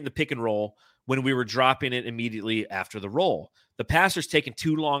looking great in the pick and roll when we were dropping it immediately after the roll. The passer's taking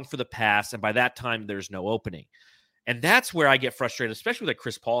too long for the pass, and by that time, there's no opening. And that's where I get frustrated, especially with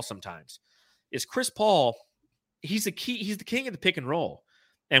Chris Paul sometimes, is Chris Paul, he's the king of the pick and roll.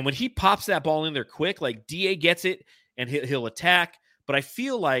 And when he pops that ball in there quick, like DA gets it and he'll attack. But I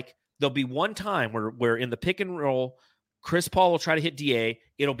feel like there'll be one time where in the pick and roll, Chris Paul will try to hit DA.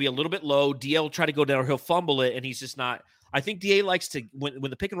 It'll be a little bit low. DA will try to go down, or he'll fumble it, and he's just not. I think DA likes to, when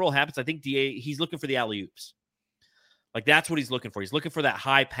the pick and roll happens, I think DA, he's looking for the alley-oops. Like, that's what he's looking for. He's looking for that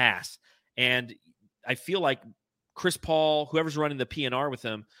high pass. And I feel like Chris Paul, whoever's running the PNR with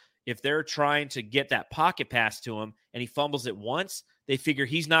him, if they're trying to get that pocket pass to him and he fumbles it once, they figure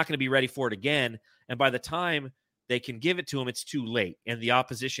he's not going to be ready for it again. And by the time they can give it to him, it's too late. And the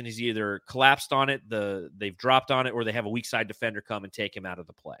opposition is either collapsed on it, they've dropped on it, or they have a weak side defender come and take him out of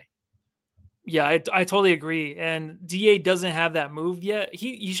the play. Yeah, I totally agree. And DA doesn't have that move yet.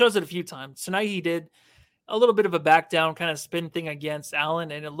 He shows it a few times. Tonight he did a little bit of a back down kind of spin thing against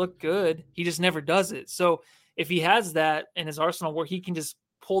Allen, and it looked good. He just never does it. So if he has that in his arsenal where he can just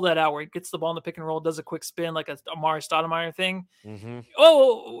pull that out, where he gets the ball in the pick and roll, does a quick spin like a Amari Stoudemire thing. Mm-hmm.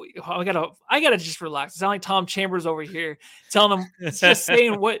 Oh, I gotta just relax. It's not like Tom Chambers over here telling him, it's just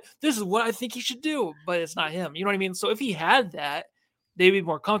saying this is what I think he should do, but it's not him. You know what I mean? So if he had that, they'd be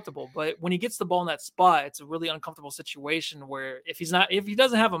more comfortable. But when he gets the ball in that spot, it's a really uncomfortable situation where if he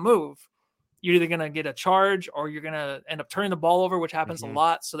doesn't have a move, you're either going to get a charge or you're going to end up turning the ball over, which happens a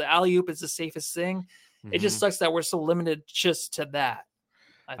lot. So the alley-oop is the safest thing. It just sucks that we're so limited just to that.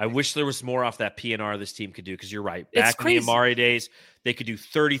 I wish there was more off that PNR this team could do, because you're right. Back in the crazy. Amari days, they could do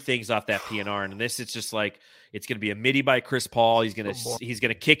 30 things off that PNR, and this it's just like it's going to be a midi by Chris Paul. He's going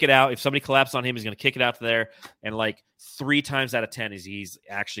to kick it out. If somebody collapses on him, he's going to kick it out to there, and like 3 times out of 10 he's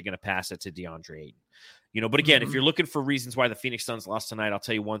actually going to pass it to DeAndre Ayton. But again, if you're looking for reasons why the Phoenix Suns lost tonight, I'll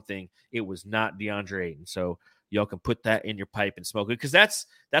tell you one thing: it was not DeAndre Ayton. So y'all can put that in your pipe and smoke it, because that's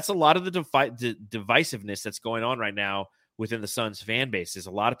a lot of the divisiveness that's going on right now within the Suns fan base. Is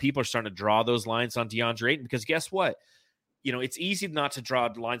a lot of people are starting to draw those lines on DeAndre Ayton, because guess what? It's easy not to draw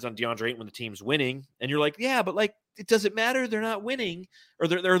lines on DeAndre Ayton when the team's winning, and you're like, yeah, but like it doesn't matter. They're not winning, or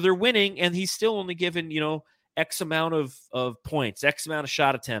they're winning, and he's still only given X amount of points, X amount of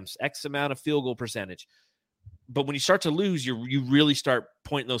shot attempts, X amount of field goal percentage. But when you start to lose, you really start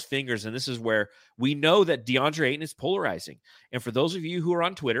pointing those fingers, and this is where we know that DeAndre Ayton is polarizing. And for those of you who are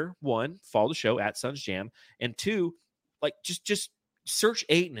on Twitter, 1, follow the show at Suns Jam, and 2, like just search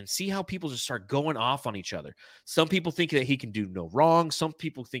Ayton and see how people just start going off on each other. Some people think that he can do no wrong. Some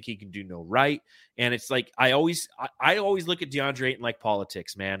people think he can do no right. And it's like I always look at DeAndre Ayton like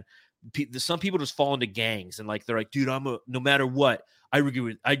politics, man. Some people just fall into gangs and like they're like, dude, no matter what, I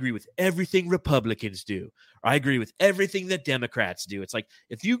agree with everything Republicans do, or I agree with everything that Democrats do. It's like,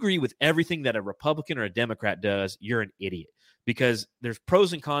 if you agree with everything that a Republican or a Democrat does, you're an idiot, because there's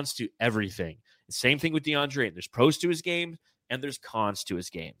pros and cons to everything. The same thing with DeAndre Ayton. There's pros to his game and there's cons to his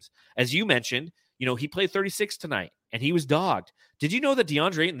games. As you mentioned, he played 36 tonight and he was dogged. Did you know that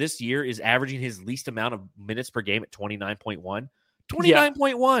DeAndre Ayton this year is averaging his least amount of minutes per game at 29.1?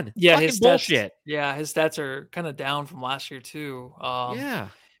 29.1. Yeah, fucking his stats, bullshit. Yeah, his stats are kind of down from last year too. Yeah.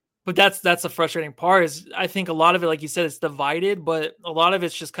 But that's the frustrating part, is I think a lot of it, like you said, it's divided, but a lot of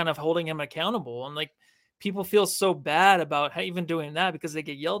it's just kind of holding him accountable. And like people feel so bad about even doing that because they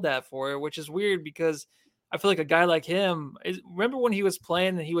get yelled at for it, which is weird, because I feel like a guy like him, remember when he was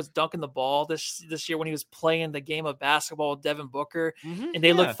playing and he was dunking the ball this year when he was playing the game of basketball with Devin Booker, and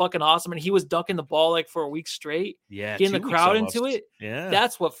they looked fucking awesome, and he was dunking the ball like for a week straight, getting the crowd into it. Yeah,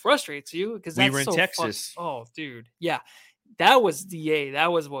 that's what frustrates you, because we were in Texas. Oh, dude, yeah, that was DA.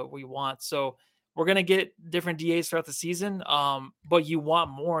 That was what we want. So we're gonna get different DAs throughout the season, but you want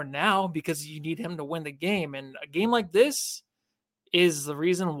more now because you need him to win the game, and a game like this is the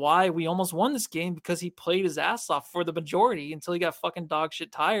reason why we almost won this game, because he played his ass off for the majority until he got fucking dog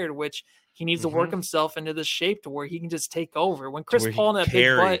shit tired, which he needs to work himself into the shape to where he can just take over. When Chris Paul in that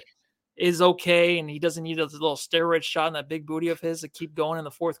big butt is okay, and he doesn't need a little steroid shot in that big booty of his to keep going in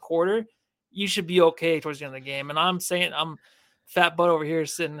the fourth quarter, you should be okay towards the end of the game. And I'm saying, I'm fat butt over here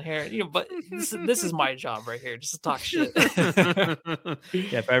sitting here, but this is my job right here, just to talk shit.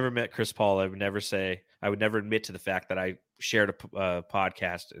 Yeah, if I ever met Chris Paul, I would never admit to the fact that I shared a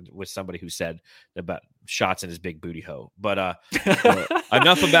podcast with somebody who said about shots in his big booty hole. But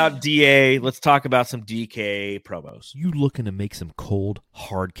enough about DA. Let's talk about some DK promos. You looking to make some cold,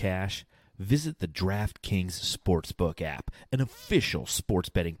 hard cash? Visit the DraftKings Sportsbook app, an official sports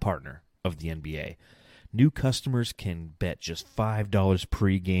betting partner of the NBA. New customers can bet just $5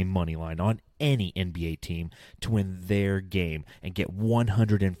 pre-game moneyline on any NBA team to win their game and get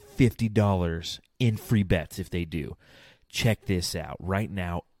 $150 in free bets if they do. Check this out. Right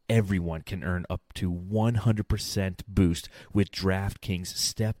now, everyone can earn up to 100% boost with DraftKings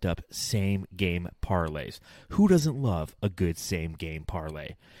stepped-up same-game parlays. Who doesn't love a good same-game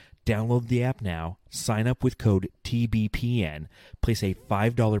parlay? Download the app now, sign up with code TBPN, place a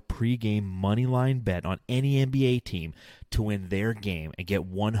 $5 pregame moneyline bet on any NBA team to win their game and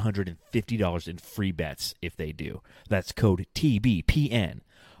get $150 in free bets if they do. That's code TBPN,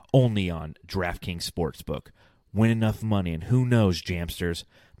 only on DraftKings Sportsbook. Win enough money, and who knows, Jamsters,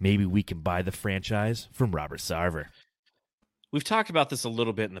 maybe we can buy the franchise from Robert Sarver. We've talked about this a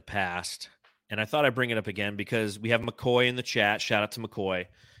little bit in the past, and I thought I'd bring it up again because we have McCoy in the chat. Shout out to McCoy.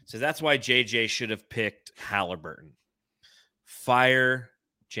 So that's why JJ should have picked Halliburton. Fire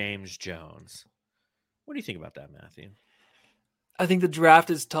James Jones. What do you think about that, Matthew? I think the draft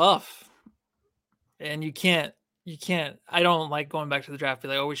is tough. And you can't, I don't like going back to the draft, be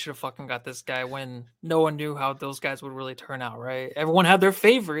like, oh, we should have fucking got this guy when no one knew how those guys would really turn out, right? Everyone had their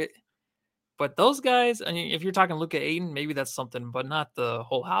favorite. But those guys, I mean, if you're talking Luka Aiden, maybe that's something, but not the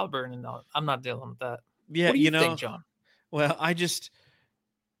whole Halliburton. No, I'm not dealing with that. Yeah, what do you think, John? Well, I just...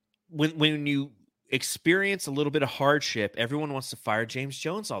 When you experience a little bit of hardship, everyone wants to fire James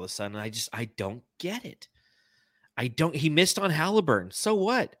Jones all of a sudden. I don't get it. He missed on Halliburton. So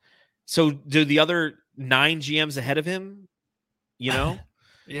what? So do the other 9 GMs ahead of him, yeah.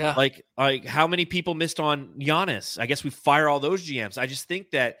 Like how many people missed on Giannis? I guess we fire all those GMs. I just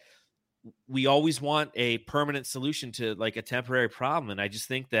think that we always want a permanent solution to like a temporary problem. And I just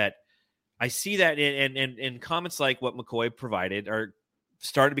think that I see that in comments like what McCoy provided are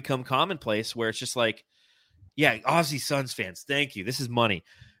started to become commonplace where it's just like, yeah, Aussie Suns fans, thank you. This is money.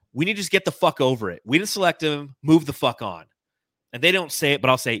 We need to just get the fuck over it. We didn't select him. Move the fuck on. And they don't say it, but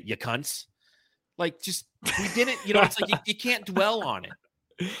I'll say, you cunts. Like, just, we didn't, it's like you can't dwell on it.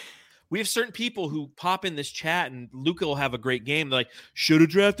 We have certain people who pop in this chat and Luka will have a great game. They're like, should have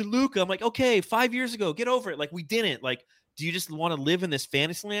drafted Luka. I'm like, okay, 5 years ago, get over it. Like, we didn't. Like, do you just want to live in this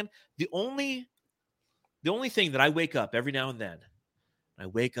fantasy land? The only thing that I wake up every now and then, I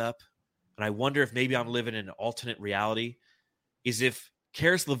wake up and I wonder if maybe I'm living in an alternate reality, is if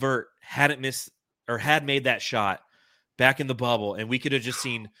Karis LeVert hadn't missed or had made that shot back in the bubble, and we could have just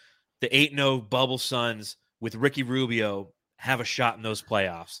seen the 8-0 bubble Suns with Ricky Rubio have a shot in those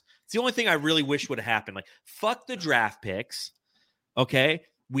playoffs. It's the only thing I really wish would have happened. Like, fuck the draft picks. Okay.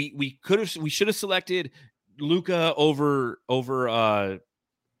 We should have selected Luka over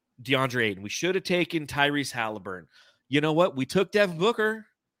DeAndre Ayton. We should have taken Tyrese Halliburton. You know what? We took Devin Booker,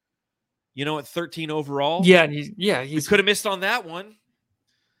 at 13 overall. Yeah. We could have missed on that one.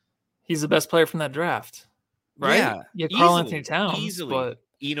 He's the best player from that draft, right? Yeah. Karl-Anthony Towns. Easily.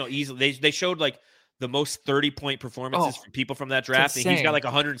 Easily. They showed like the most 30-point performances from people from that draft. And he's got like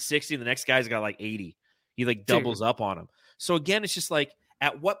 160 and the next guy's got like 80. He like doubles up on him. So again, it's just like,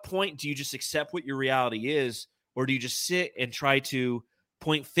 at what point do you just accept what your reality is? Or do you just sit and try to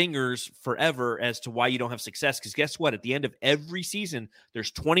point fingers forever as to why you don't have success? Because guess what? At the end of every season,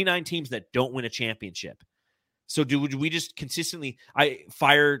 there's 29 teams that don't win a championship. So do we just consistently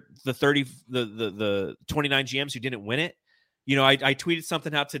fire the 29 GMs who didn't win it? I tweeted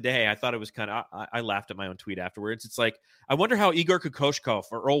something out today. I thought it was kind of, I laughed at my own tweet afterwards. It's like, I wonder how Igor Kokoshkov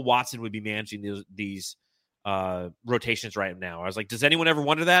or Earl Watson would be managing these rotations right now. I was like, does anyone ever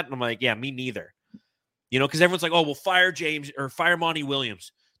wonder that? And I'm like, yeah, me neither. Because everyone's like, oh, well, fire James or fire Monty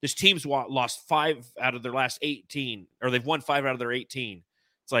Williams. This team's lost 5 out of their last 18, or they've won 5 out of their 18.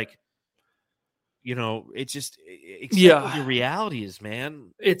 It's like, it's just what your reality is,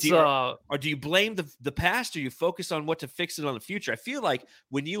 man. It's or do you blame the past, or you focus on what to fix it on the future? I feel like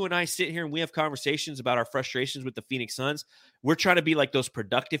when you and I sit here and we have conversations about our frustrations with the Phoenix Suns, we're trying to be like those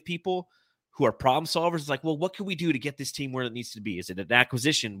productive people who are problem solvers. It's like, well, what can we do to get this team where it needs to be? Is it an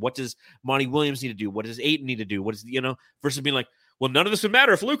acquisition? What does Monty Williams need to do? What does Ayton need to do? What is, versus being like, well, none of this would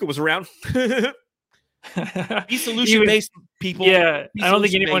matter if Luka was around. Be solution-based people. Yeah, I don't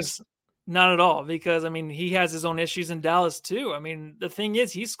think anyone's not at all, because, I mean, he has his own issues in Dallas too. I mean, the thing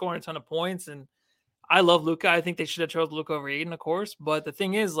is, he's scoring a ton of points, and I love Luka. I think they should have chosen Luka over Ayton, of course. But the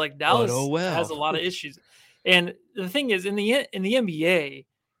thing is, like, Dallas has a lot of issues. And the thing is, in the NBA,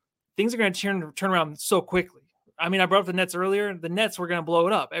 things are going to turn around so quickly. I mean, I brought up the Nets earlier. The Nets were going to blow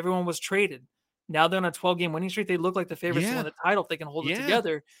it up. Everyone was traded. Now they're on a 12-game winning streak. They look like the favorites to win the title if they can hold it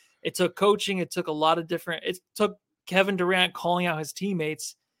together. It took coaching. It took a lot of different – it took Kevin Durant calling out his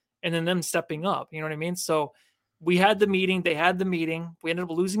teammates and then them stepping up. You know what I mean? So we had the meeting. They had the meeting. We ended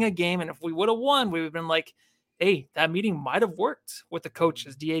up losing a game. And if we would have won, we would have been like, hey, that meeting might have worked with the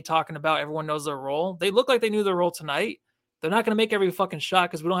coaches. DA talking about everyone knows their role. They look like they knew their role tonight. They're not going to make every fucking shot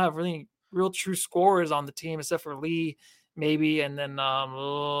because we don't have really real true scorers on the team except for Lee, maybe, and then who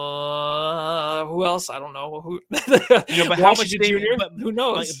else? I don't know. Who? But how much Junior? Who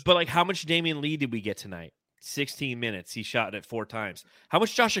knows? But how much Damian Lee did we get tonight? 16 minutes. He shot it 4 times. How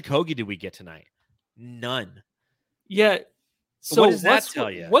much Josh Okogie did we get tonight? None. Yeah. So what does that tell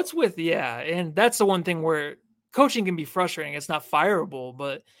you? What's with and that's the one thing where coaching can be frustrating. It's not fireable,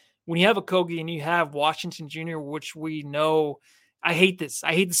 but when you have Okogie and you have Washington Jr., which we know, I hate this.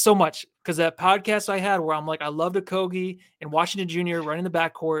 I hate this so much because that podcast I had where I'm like, I loved Okogie and Washington Jr. running the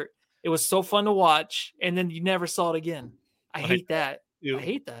backcourt. It was so fun to watch, and then you never saw it again. I hate that. I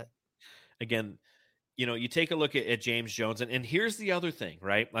hate that. Again, you take a look at James Jones, and here's the other thing,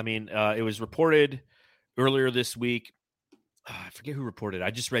 right? I mean, it was reported earlier this week. I forget who reported.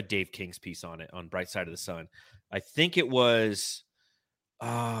 I just read Dave King's piece on it on Bright Side of the Sun. I think it was,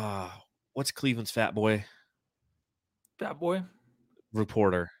 what's Cleveland's fat boy? Fat boy?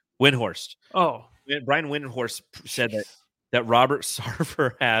 Reporter. Windhorst. Oh. Brian Windhorst said that Robert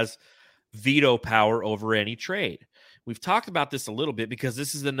Sarver has veto power over any trade. We've talked about this a little bit because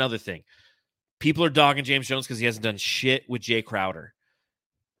this is another thing. People are dogging James Jones because he hasn't done shit with Jay Crowder.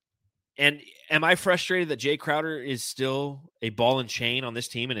 And am I frustrated that Jay Crowder is still a ball and chain on this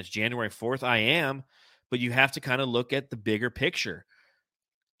team and it's January 4th? I am, but you have to kind of look at the bigger picture.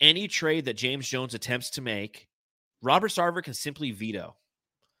 Any trade that James Jones attempts to make, Robert Sarver can simply veto.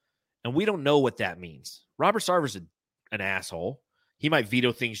 And we don't know what that means. Robert Sarver's an asshole. He might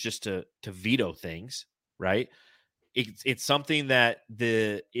veto things just to veto things, right? It's something that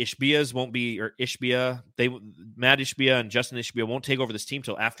the Ishbias won't be, or Ishbia, Matt Ishbia and Justin Ishbia won't take over this team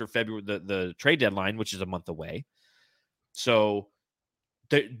till after February, the trade deadline, which is a month away. So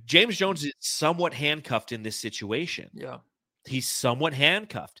James Jones is somewhat handcuffed in this situation. Yeah. He's somewhat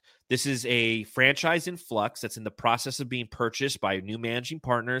handcuffed. This is a franchise in flux that's in the process of being purchased by new managing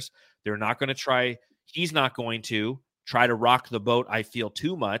partners. He's not going to try to rock the boat, I feel,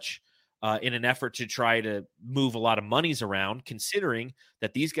 too much in an effort to try to move a lot of monies around, considering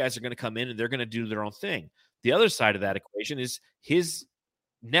that these guys are going to come in and they're going to do their own thing. The other side of that equation is his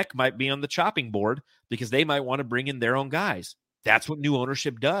neck might be on the chopping board because they might want to bring in their own guys. That's what new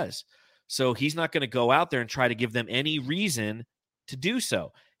ownership does. So he's not going to go out there and try to give them any reason to do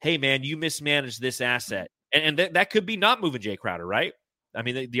so. Hey, man, you mismanaged this asset. And that could be not moving Jay Crowder, right? I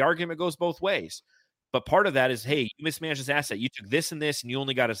mean, the argument goes both ways. But part of that is, hey, you mismanaged this asset. You took this and this, and you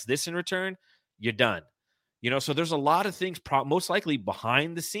only got us this in return. You're done. So there's a lot of things most likely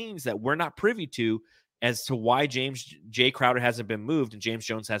behind the scenes that we're not privy to as to why Jay Crowder hasn't been moved and James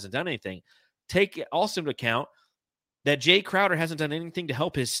Jones hasn't done anything. Take also into account that Jay Crowder hasn't done anything to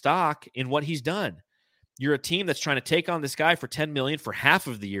help his stock in what he's done. You're a team that's trying to take on this guy for $10 million for half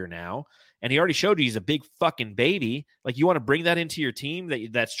of the year now, and he already showed you he's a big fucking baby. Like, you want to bring that into your team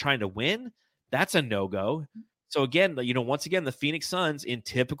that's trying to win? That's a no-go. So again, once again, the Phoenix Suns, in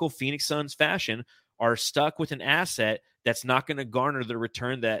typical Phoenix Suns fashion, are stuck with an asset that's not going to garner the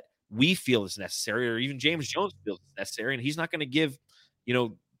return that we feel is necessary, or even James Jones feels is necessary, and he's not going to give,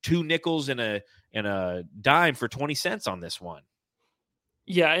 2 nickels and a dime for 20 cents on this one.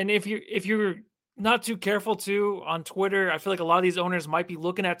 Yeah, and if you're not too careful too on Twitter, I feel like a lot of these owners might be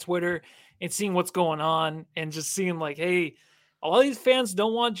looking at Twitter and seeing what's going on and just seeing like, hey, a lot of these fans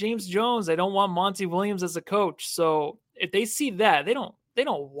don't want James Jones. They don't want Monty Williams as a coach. So if they see that, they don't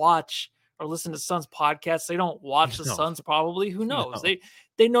watch or listen to Suns podcasts. They don't watch the Suns probably. Who knows? No.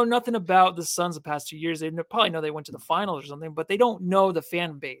 They know nothing about the Suns the past 2 years. They probably know they went to the finals or something, but they don't know the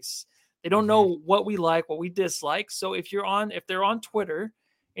fan base. They don't know what we like, what we dislike. So if they're on Twitter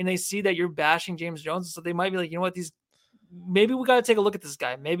and they see that you're bashing James Jones, so they might be like, you know what, maybe we got to take a look at this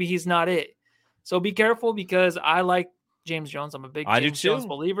guy. Maybe he's not it. So be careful, because I like James Jones. I'm a big James Jones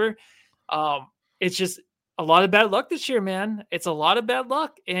believer. It's just a lot of bad luck this year, man. It's a lot of bad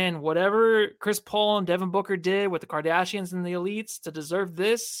luck. And whatever Chris Paul and Devin Booker did with the Kardashians and the elites to deserve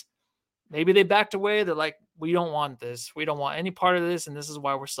this, maybe they backed away. They're like, we don't want this. We don't want any part of this, and this is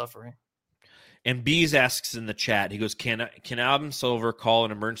why we're suffering. And Bees asks in the chat, he goes, can Adam Silver call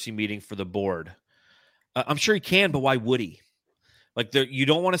an emergency meeting for the board? I'm sure he can, but why would he? Like, you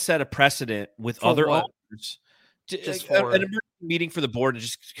don't want to set a precedent with other owners. An emergency meeting for the board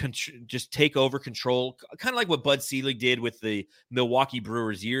and just take over control, kind of like what Bud Selig did with the Milwaukee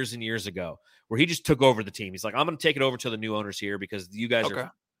Brewers years and years ago, where he just took over the team. He's like, I'm going to take it over to the new owners here because you guys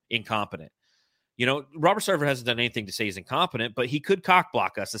are incompetent. You know, Robert Sarver hasn't done anything to say he's incompetent, but he could cock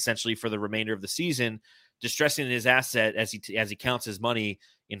block us essentially for the remainder of the season, distressing his asset as he counts his money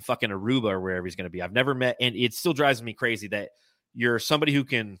in fucking Aruba or wherever he's going to be. I've never met, and it still drives me crazy that you're somebody who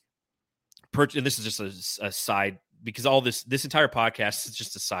can purchase. And this is just a side, because all this entire podcast is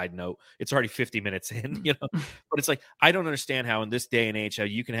just a side note. It's already 50 minutes in, you know, but it's like, I don't understand how in this day and age, how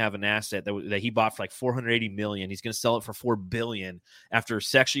you can have an asset that he bought for like $480 million. He's going to sell it for $4 billion after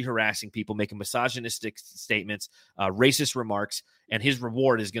sexually harassing people, making misogynistic statements, racist remarks. And his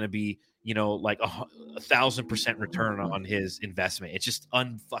reward is going to be, you know, like 1,000% return on his investment. It's just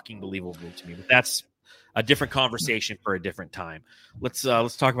unfucking believable to me, but that's a different conversation for a different time. Let's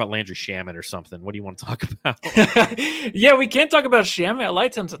talk about Landry Shamet or something. What do you want to talk about? Yeah, we can't talk about Shamet. I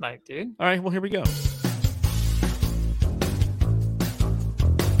liked him tonight, dude. All right, well, here we go.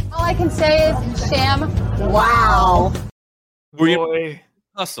 All I can say is, Sham, wow. Were you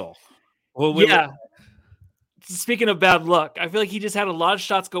hustle? Well, yeah. Speaking of bad luck, I feel like he just had a lot of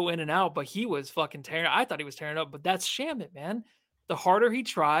shots go in and out, but he was fucking tearing. I thought he was tearing up, but that's Shamet, man. The harder he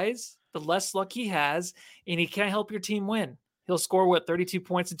tries, the less luck he has, and he can't help your team win. He'll score, 32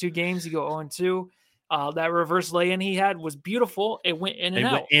 points in 2 games. You go 0-2. That reverse lay-in he had was beautiful. It went in and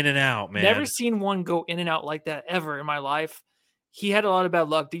out. Went in and out, man. Never seen one go in and out like that ever in my life. He had a lot of bad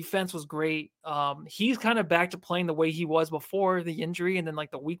luck. Defense was great. He's kind of back to playing the way he was before the injury, and then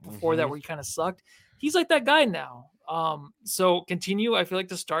like the week before that where he kind of sucked. He's like that guy now. So continue, I feel like,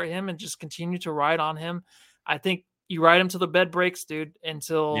 to start him and just continue to ride on him. I think you ride him till the bed breaks, dude,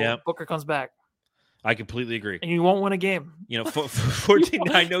 until Booker comes back. I completely agree. And you won't win a game. You know,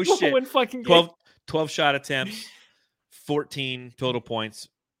 14-9, no shit. Win fucking 12 shot attempts, 14 total points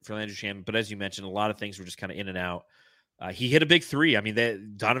for Landry Shamet. But as you mentioned, a lot of things were just kind of in and out. He hit a big 3. I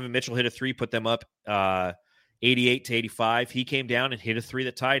mean, Donovan Mitchell hit a 3, put them up 88-85. He came down and hit a 3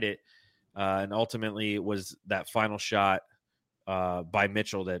 that tied it. And ultimately it was that final shot by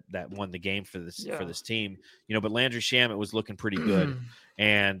Mitchell that won the game for this team. You know, but Landry Shamet was looking pretty good.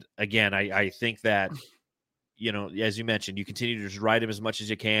 And again, I think that, you know, as you mentioned, you continue to just ride him as much as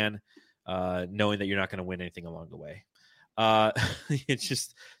you can, knowing that you're not going to win anything along the way. That's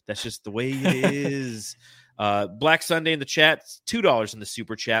just the way it is. Black Sunday in the chat, $2 in the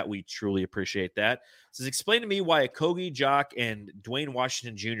super chat. We truly appreciate that. It says, explain to me why Okogie, Jock, and Dwayne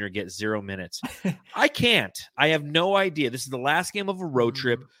Washington Jr. get 0 minutes. I can't. I have no idea. This is the last game of a road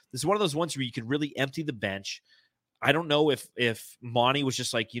trip. This is one of those ones where you can really empty the bench. I don't know if Monty was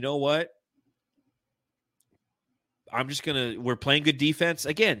just like, you know what? We're playing good defense.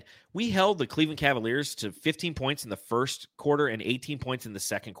 Again, we held the Cleveland Cavaliers to 15 points in the first quarter and 18 points in the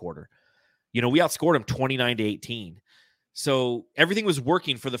second quarter. You know, we outscored them 29-18. So everything was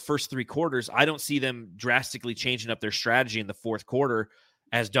working for the first 3 quarters. I don't see them drastically changing up their strategy in the fourth quarter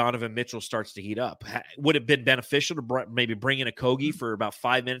as Donovan Mitchell starts to heat up. Would it have been beneficial to maybe bring in Okogie for about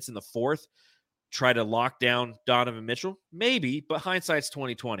 5 minutes in the fourth, try to lock down Donovan Mitchell? Maybe, but hindsight's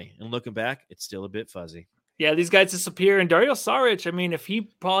 20/20. And looking back, it's still a bit fuzzy. Yeah, these guys disappear. And Dario Saric, I mean, if he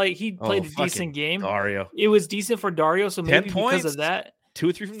played a decent game, Dario. It was decent for Dario. So maybe because of that, 2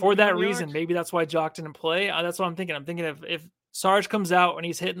 or 3 for that reason, maybe that's why Jock didn't play. That's what I'm thinking. I'm thinking if Sarge comes out and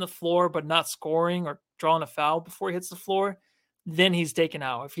he's hitting the floor but not scoring or drawing a foul before he hits the floor, then he's taken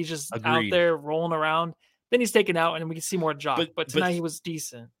out. If he's just out there rolling around, then he's taken out, and we can see more Jock. But tonight he was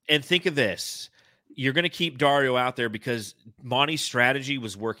decent. And think of this. You're going to keep Dario out there because Monty's strategy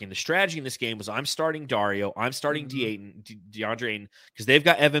was working. The strategy in this game was, I'm starting Dario, I'm starting DeAndre Ayton, because they've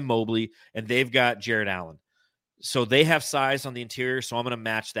got Evan Mobley and they've got Jared Allen. So they have size on the interior, so I'm going to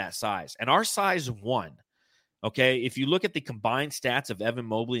match that size. And our size won. Okay, if you look at the combined stats of Evan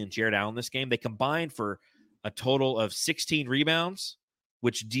Mobley and Jared Allen this game, they combined for a total of 16 rebounds,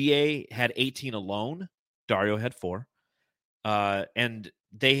 which DA had 18 alone. Dario had 4. And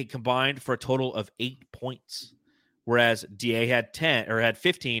they combined for a total of 8 points, whereas DA had 10 or had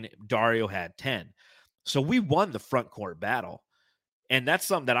 15. Dario had 10. So we won the front court battle. And that's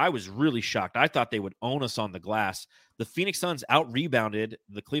something that I was really shocked. I thought they would own us on the glass. The Phoenix Suns out-rebounded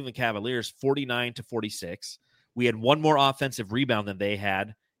the Cleveland Cavaliers 49-46. We had one more offensive rebound than they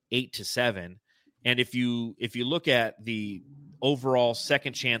had, 8-7. And if you look at the overall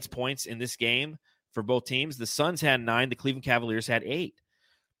second chance points in this game for both teams, the Suns had 9, the Cleveland Cavaliers had 8.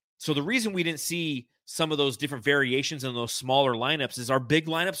 So the reason we didn't see some of those different variations in those smaller lineups is our big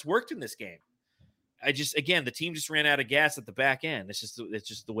lineups worked in this game. The team just ran out of gas at the back end. It's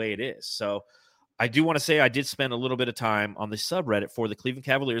just the way it is. So I do want to say I did spend a little bit of time on the subreddit for the Cleveland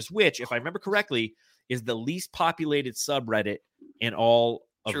Cavaliers, which, if I remember correctly, is the least populated subreddit in all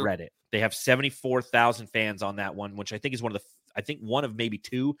of True. Reddit. They have 74,000 fans on that one, which I think is one of maybe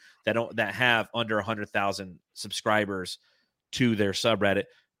two that have under 100,000 subscribers to their subreddit.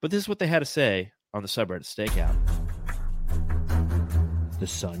 But this is what they had to say on the subreddit Stakeout. The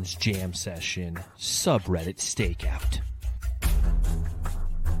Suns Jam Session subreddit Stakeout.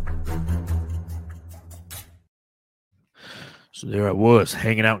 So there I was,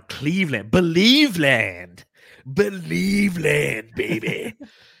 hanging out in Cleveland. Believeland, baby.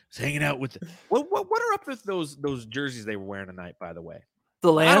 Was hanging out with what are up with those jerseys they were wearing tonight, by the way?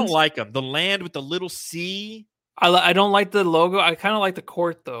 The land? I don't like them. The land with the little C. I don't like the logo. I kind of like the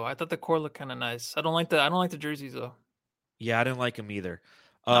court though. I thought the court looked kind of nice. I don't like the jerseys though. Yeah, I didn't like them either.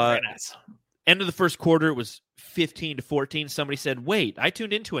 Very nice. End of the first quarter, it was 15-14. Somebody said, "Wait, I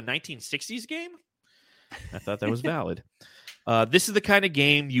tuned into a 1960s game." I thought that was valid. This is the kind of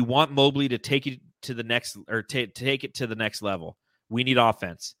game you want Mobley to take you to the next, or take it to the next level. We need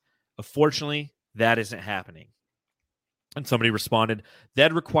offense. Unfortunately, that isn't happening. And somebody responded,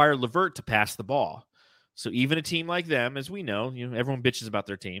 that'd require LeVert to pass the ball. So even a team like them, as we know, everyone bitches about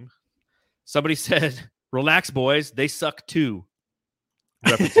their team. Somebody said, relax, boys. They suck too.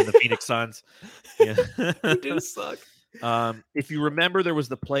 Referencing the Phoenix Suns. Yeah. They do suck. If you remember, there was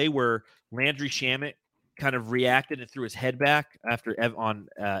the play where Landry Shamet kind of reacted and threw his head back after Evan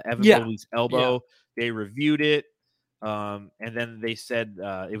Mobley's elbow. Yeah. They reviewed it. And then they said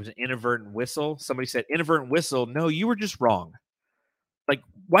it was an inadvertent whistle. Somebody said inadvertent whistle. No, you were just wrong. Like,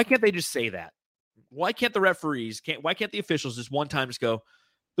 why can't they just say that? Why can't the referees, why can't the officials just one time just go,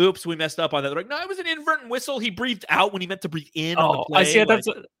 oops, we messed up on that? They're like, no, it was an inadvertent whistle. He breathed out when he meant to breathe in on the play. I see. I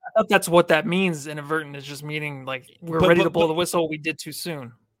thought that's what that means. Inadvertent is just meaning like we're ready to blow the whistle. We did too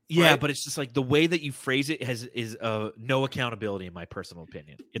soon. Yeah, right? But it's just like the way that you phrase it is no accountability, in my personal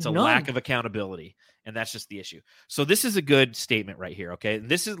opinion. It's a lack of accountability, and that's just the issue. So this is a good statement right here, okay?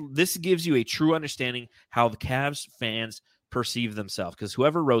 This gives you a true understanding how the Cavs fans perceive themselves, because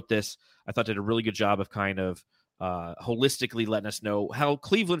whoever wrote this, I thought did a really good job of kind of holistically letting us know how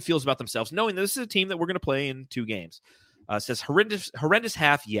Cleveland feels about themselves, knowing that this is a team that we're going to play in 2 games. Says horrendous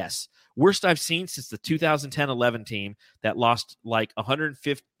half, yes. Worst I've seen since the 2010-11 team that lost like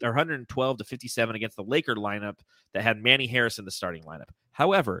 112 to 57 against the Laker lineup that had Manny Harris in the starting lineup.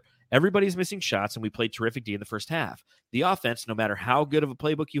 However, everybody's missing shots, and we played terrific D in the first half. The offense, no matter how good of a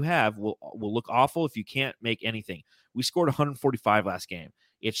playbook you have, will look awful if you can't make anything. We scored 145 last game.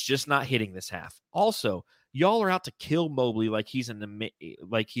 It's just not hitting this half. Also, y'all are out to kill Mobley like he's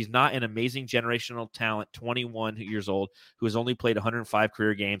not an amazing generational talent, 21 years old, who has only played 105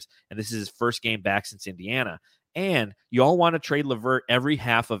 career games, and this is his first game back since Indiana. And you all want to trade LeVert every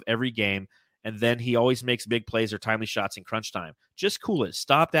half of every game, and then he always makes big plays or timely shots in crunch time. Just cool it.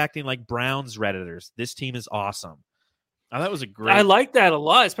 Stop acting like Browns Redditors. This team is awesome. Now, that was a great... I like that a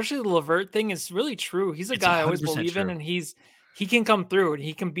lot, especially the LeVert thing is really true. He's a guy I always believe in, and he can come through, and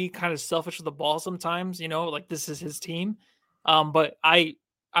he can be kind of selfish with the ball sometimes, like this is his team. But I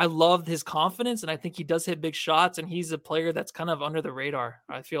love his confidence, and I think he does hit big shots, and he's a player that's kind of under the radar.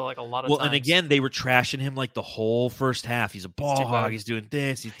 I feel like a lot of times. Well, and again, they were trashing him like the whole first half. He's a ball hog. He's doing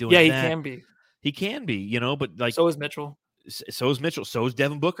this. He's doing that. Yeah, he can be. He can be, but like. So is Mitchell. So is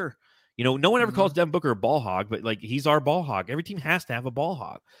Devin Booker. No one ever calls Devin Booker a ball hog, but like he's our ball hog. Every team has to have a ball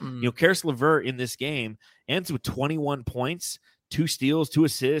hog. Caris LeVert in this game ends with 21 points, 2 steals, 2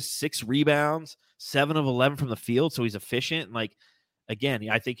 assists, 6 rebounds, 7 of 11 from the field. So he's efficient. And like, again,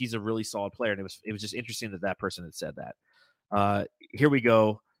 I think he's a really solid player. And it was just interesting that person had said that. Here we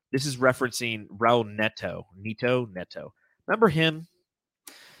go. This is referencing Raul Neto. Remember him?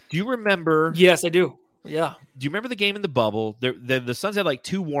 Do you remember? Yes, I do. Yeah. Do you remember the game in the bubble? The Suns had like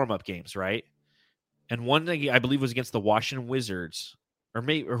 2 warm-up games, right? And one, I believe, was against the Washington Wizards or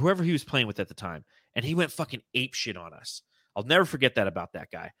whoever he was playing with at the time. And he went fucking ape shit on us. I'll never forget that about that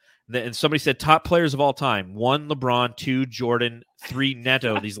guy. And somebody said top players of all time: 1 LeBron, 2 Jordan, 3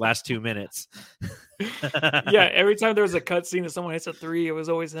 Neto these last 2 minutes. Yeah, every time there was a cutscene and someone hits a 3, it was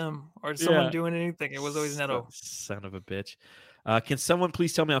always him. Or someone doing anything, it was always Neto. Son of a bitch. Can someone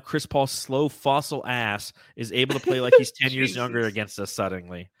please tell me how Chris Paul's slow fossil ass is able to play like he's 10 years younger against us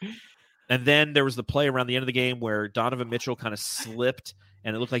suddenly? And then there was the play around the end of the game where Donovan Mitchell kind of slipped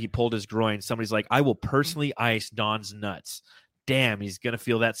and it looked like he pulled his groin. Somebody's like, I will personally ice Don's nuts. Damn, he's going to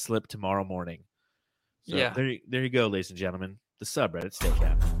feel that slip tomorrow morning. So yeah. There you go, ladies and gentlemen. The subreddit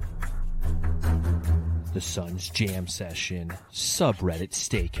Stakeout. The Suns Jam Session subreddit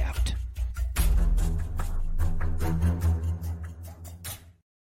Stakeout.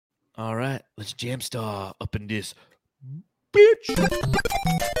 All right, let's jam star up in this bitch.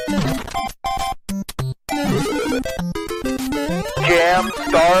 Jam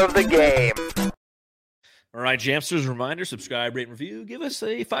star of the game. All right, Jamsters, reminder, subscribe, rate, and review. Give us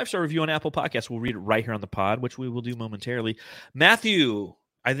a 5-star review on Apple Podcasts. We'll read it right here on the pod, which we will do momentarily. Matthew,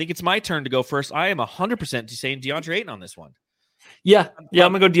 I think it's my turn to go first. I am 100% saying DeAndre Ayton on this one. Yeah,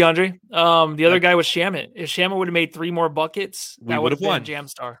 I'm gonna go DeAndre. The other guy was Shamit. If Shamit would have made 3 more buckets, We that would would have won.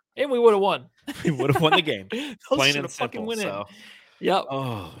 Jamstar, and we would have won. We would have won the game. Those Plain should and have fucking simple. win it. So. Yep.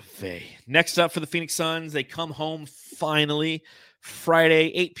 Oh, vey. Next up for the Phoenix Suns, they come home finally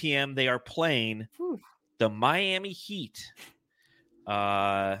Friday, 8 p.m. They are playing the Miami Heat.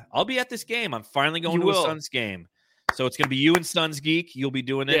 I'll be at this game. I'm finally going You to will. a Suns game. So it's going to be you and Suns Geek. You'll be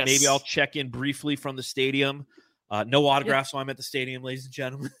doing it. Yes. Maybe I'll check in briefly from the stadium. No autographs while I'm at the stadium, ladies and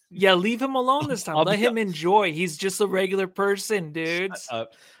gentlemen. Yeah, leave him alone this time. I'll Let be- him enjoy. He's just a regular person, dudes.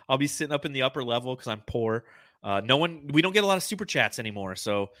 I'll be sitting up in the upper level because I'm poor. We don't get a lot of super chats anymore,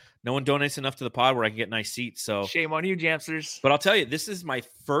 so no one donates enough to the pod where I can get nice seats. So, Shame on you, Jamsters. but I'll tell you, this is my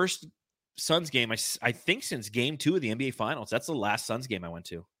first Suns game. I think since Game 2 of the NBA Finals. That's the last Suns game I went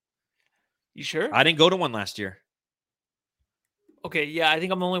to. You sure? I didn't go to one last year. Okay, yeah, I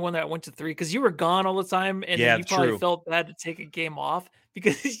think I'm the only one that went to 3 because you were gone all the time, and Yeah, then you probably true. felt bad to take a game off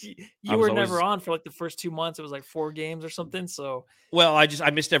because you I was were never always- on for like the first 2 months. It was like 4 games or something. So Well, I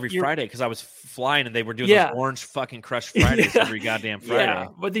missed every You're- Friday because I was flying and they were doing Yeah. those orange fucking crush Fridays Yeah. every goddamn Friday. yeah,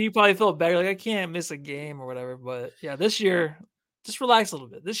 but then you probably felt better, like I can't miss a game or whatever. But yeah, this year, just relax a little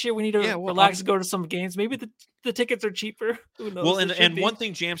bit. This year we need to Yeah, well, relax and go to some games. Maybe the tickets are cheaper. Who knows? Well, They should and be. one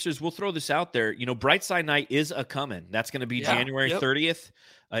thing, Jamsters, we'll throw this out there. You know, Brightside Night is a coming. That's going to be Yeah, January yep. 30th.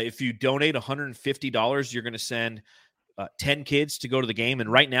 If you donate $150, you're going to send 10 kids to go to the game.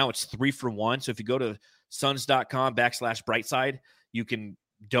 And right now it's 3 for 1. So if you go to suns.com/brightside, you can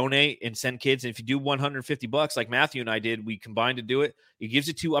donate and send kids. And if you do $150, like Matthew and I did, we combined to do it. It gives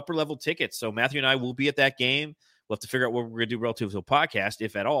you 2 upper level tickets. So Matthew and I will be at that game. We'll have to figure out what we're going to do relative to a podcast,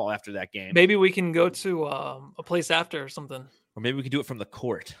 if at all, after that game. maybe we can go to a place after or something. Or maybe we can do it from the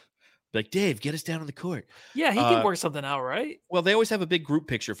court. Be like, Dave, get us down to the court. Yeah, he can work something out, right? Well, they always have a big group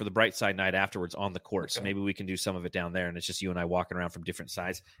picture for the Brightside Night afterwards on the court. So Okay. maybe we can do some of it down there, and it's just you and I walking around from different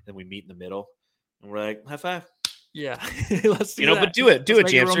sides. Then we meet in the middle, and we're like, high five. Yeah, let's do You know, that. but do it. Let's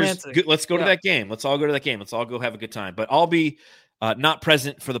make it Jamsters. romantic. Let's go to Yeah. that game. Let's all go to that game. Let's all go have a good time. But I'll be not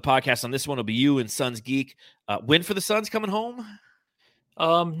present for the podcast on this one. It'll be you and Suns Geek. Win for the Suns coming home?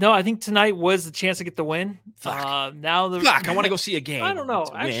 No, I think tonight was the chance to get the win. Fuck. Now the Fuck, I want to go see a game. I don't know.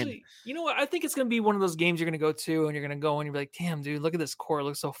 to win. Actually, you know what? I think it's gonna be one of those games you're gonna go to and you're gonna go and you're like, damn, dude, look at this court. It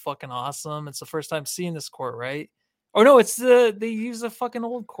looks so fucking awesome. It's the first time seeing this court, right? Or no, it's they use a fucking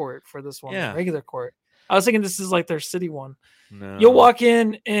old court for this one, Yeah. regular court. I was thinking this is like their city one. No. You'll walk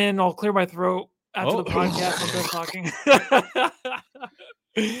in and I'll clear my throat after Oh. the podcast. I'm done talking.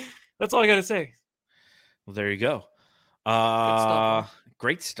 That's all I gotta say. Well, there you go. stuff,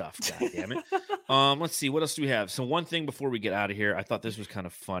 Great stuff. God damn it. Let's see. What else do we have? So one thing before we get out of here, I thought this was kind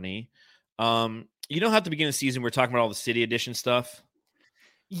of funny. You know how at the beginning of the season, we're talking about all the City Edition stuff?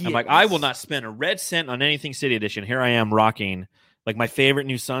 I'm like, I will not spend a red cent on anything City Edition. Here I am rocking like my favorite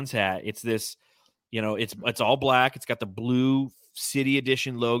new Suns hat. It's this, you know, it's all black. It's got the blue City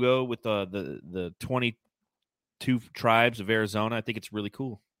Edition logo with the 22 tribes of Arizona. I think it's really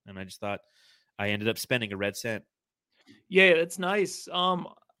cool. And I just thought I ended up spending a red cent. Yeah, it's nice. I'm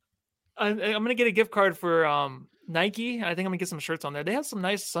gonna get a gift card for Nike. I think I'm gonna get some shirts on there. They have some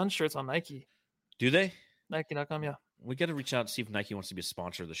nice Sun shirts on Nike. Do they? Nike.com, yeah. We got to reach out and see if Nike wants to be a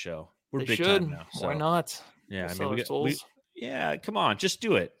sponsor of the show. We're They big should. time now. So. Why not? Yeah, I Sell mean, our souls. yeah, come on, just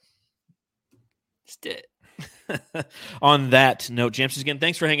do it. Just it. On that note, James, again,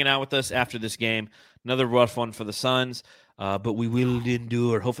 thanks for hanging out with us after this game. Another rough one for the Suns, but we will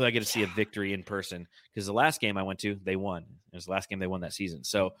endure. Hopefully, I get to see a victory in person because the last game I went to, they won. It was the last game they won that season.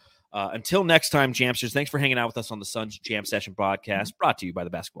 So until next time, Jamsters, thanks for hanging out with us on the Suns Jam Session podcast, brought to you by the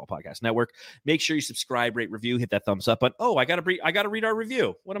Basketball Podcast Network. Make sure you subscribe, rate, review, hit that thumbs up button. Oh, I gotta read our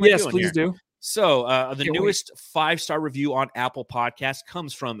review. What am I Yes, doing please here? do. So the Can't wait. newest 5-star review on Apple Podcasts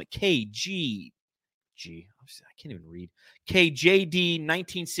comes from KG. I can't even read. KJD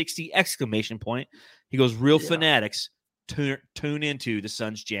 1960 exclamation point. He goes, real Yeah. fanatics, tune into the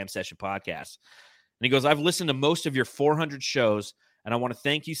Suns Jam Session podcast. And he goes, I've listened to most of your 400 shows, and I want to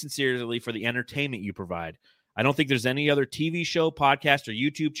thank you sincerely for the entertainment you provide. I don't think there's any other TV show, podcast, or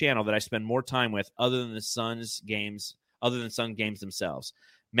YouTube channel that I spend more time with other than Sun games themselves.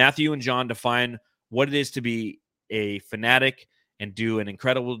 Matthew and John define what it is to be a fanatic and do an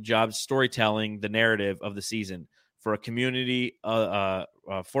incredible job storytelling the narrative of the season. for a community of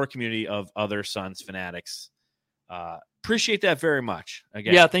other Suns fanatics. Appreciate that very much.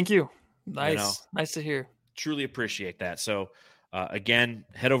 Again, yeah, thank you. Nice, nice to hear. Truly appreciate that. So, again,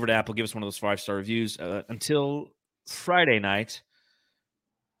 head over to Apple, give us one of those 5-star reviews. Until Friday night,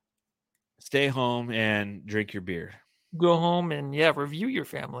 stay home and drink your beer. Go home and review your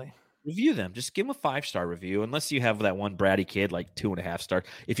family. Review them. Just give them a 5-star review, unless you have that one bratty kid, like 2.5 stars.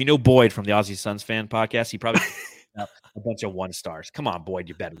 If you know Boyd from the Aussie Suns fan podcast, he probably a bunch of 1 stars. Come on, Boyd,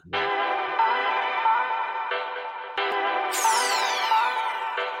 you're better than that.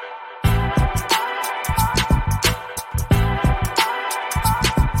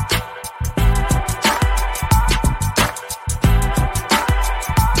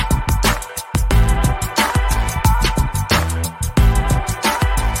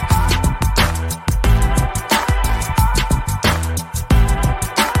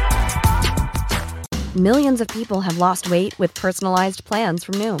 Millions of people have lost weight with personalized plans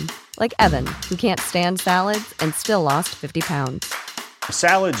from Noom. Like Evan, who can't stand salads and still lost 50 pounds.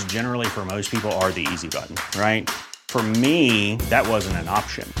 Salads generally for most people are the easy button, right? For me, that wasn't an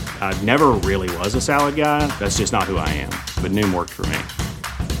option. I never really was a salad guy. That's just not who I am. But Noom worked for me.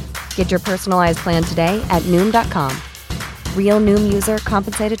 Get your personalized plan today at Noom.com. Real Noom user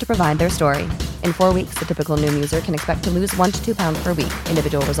compensated to provide their story. In 4 weeks, the typical Noom user can expect to lose 1 to 2 pounds per week.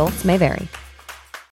 Individual results may vary.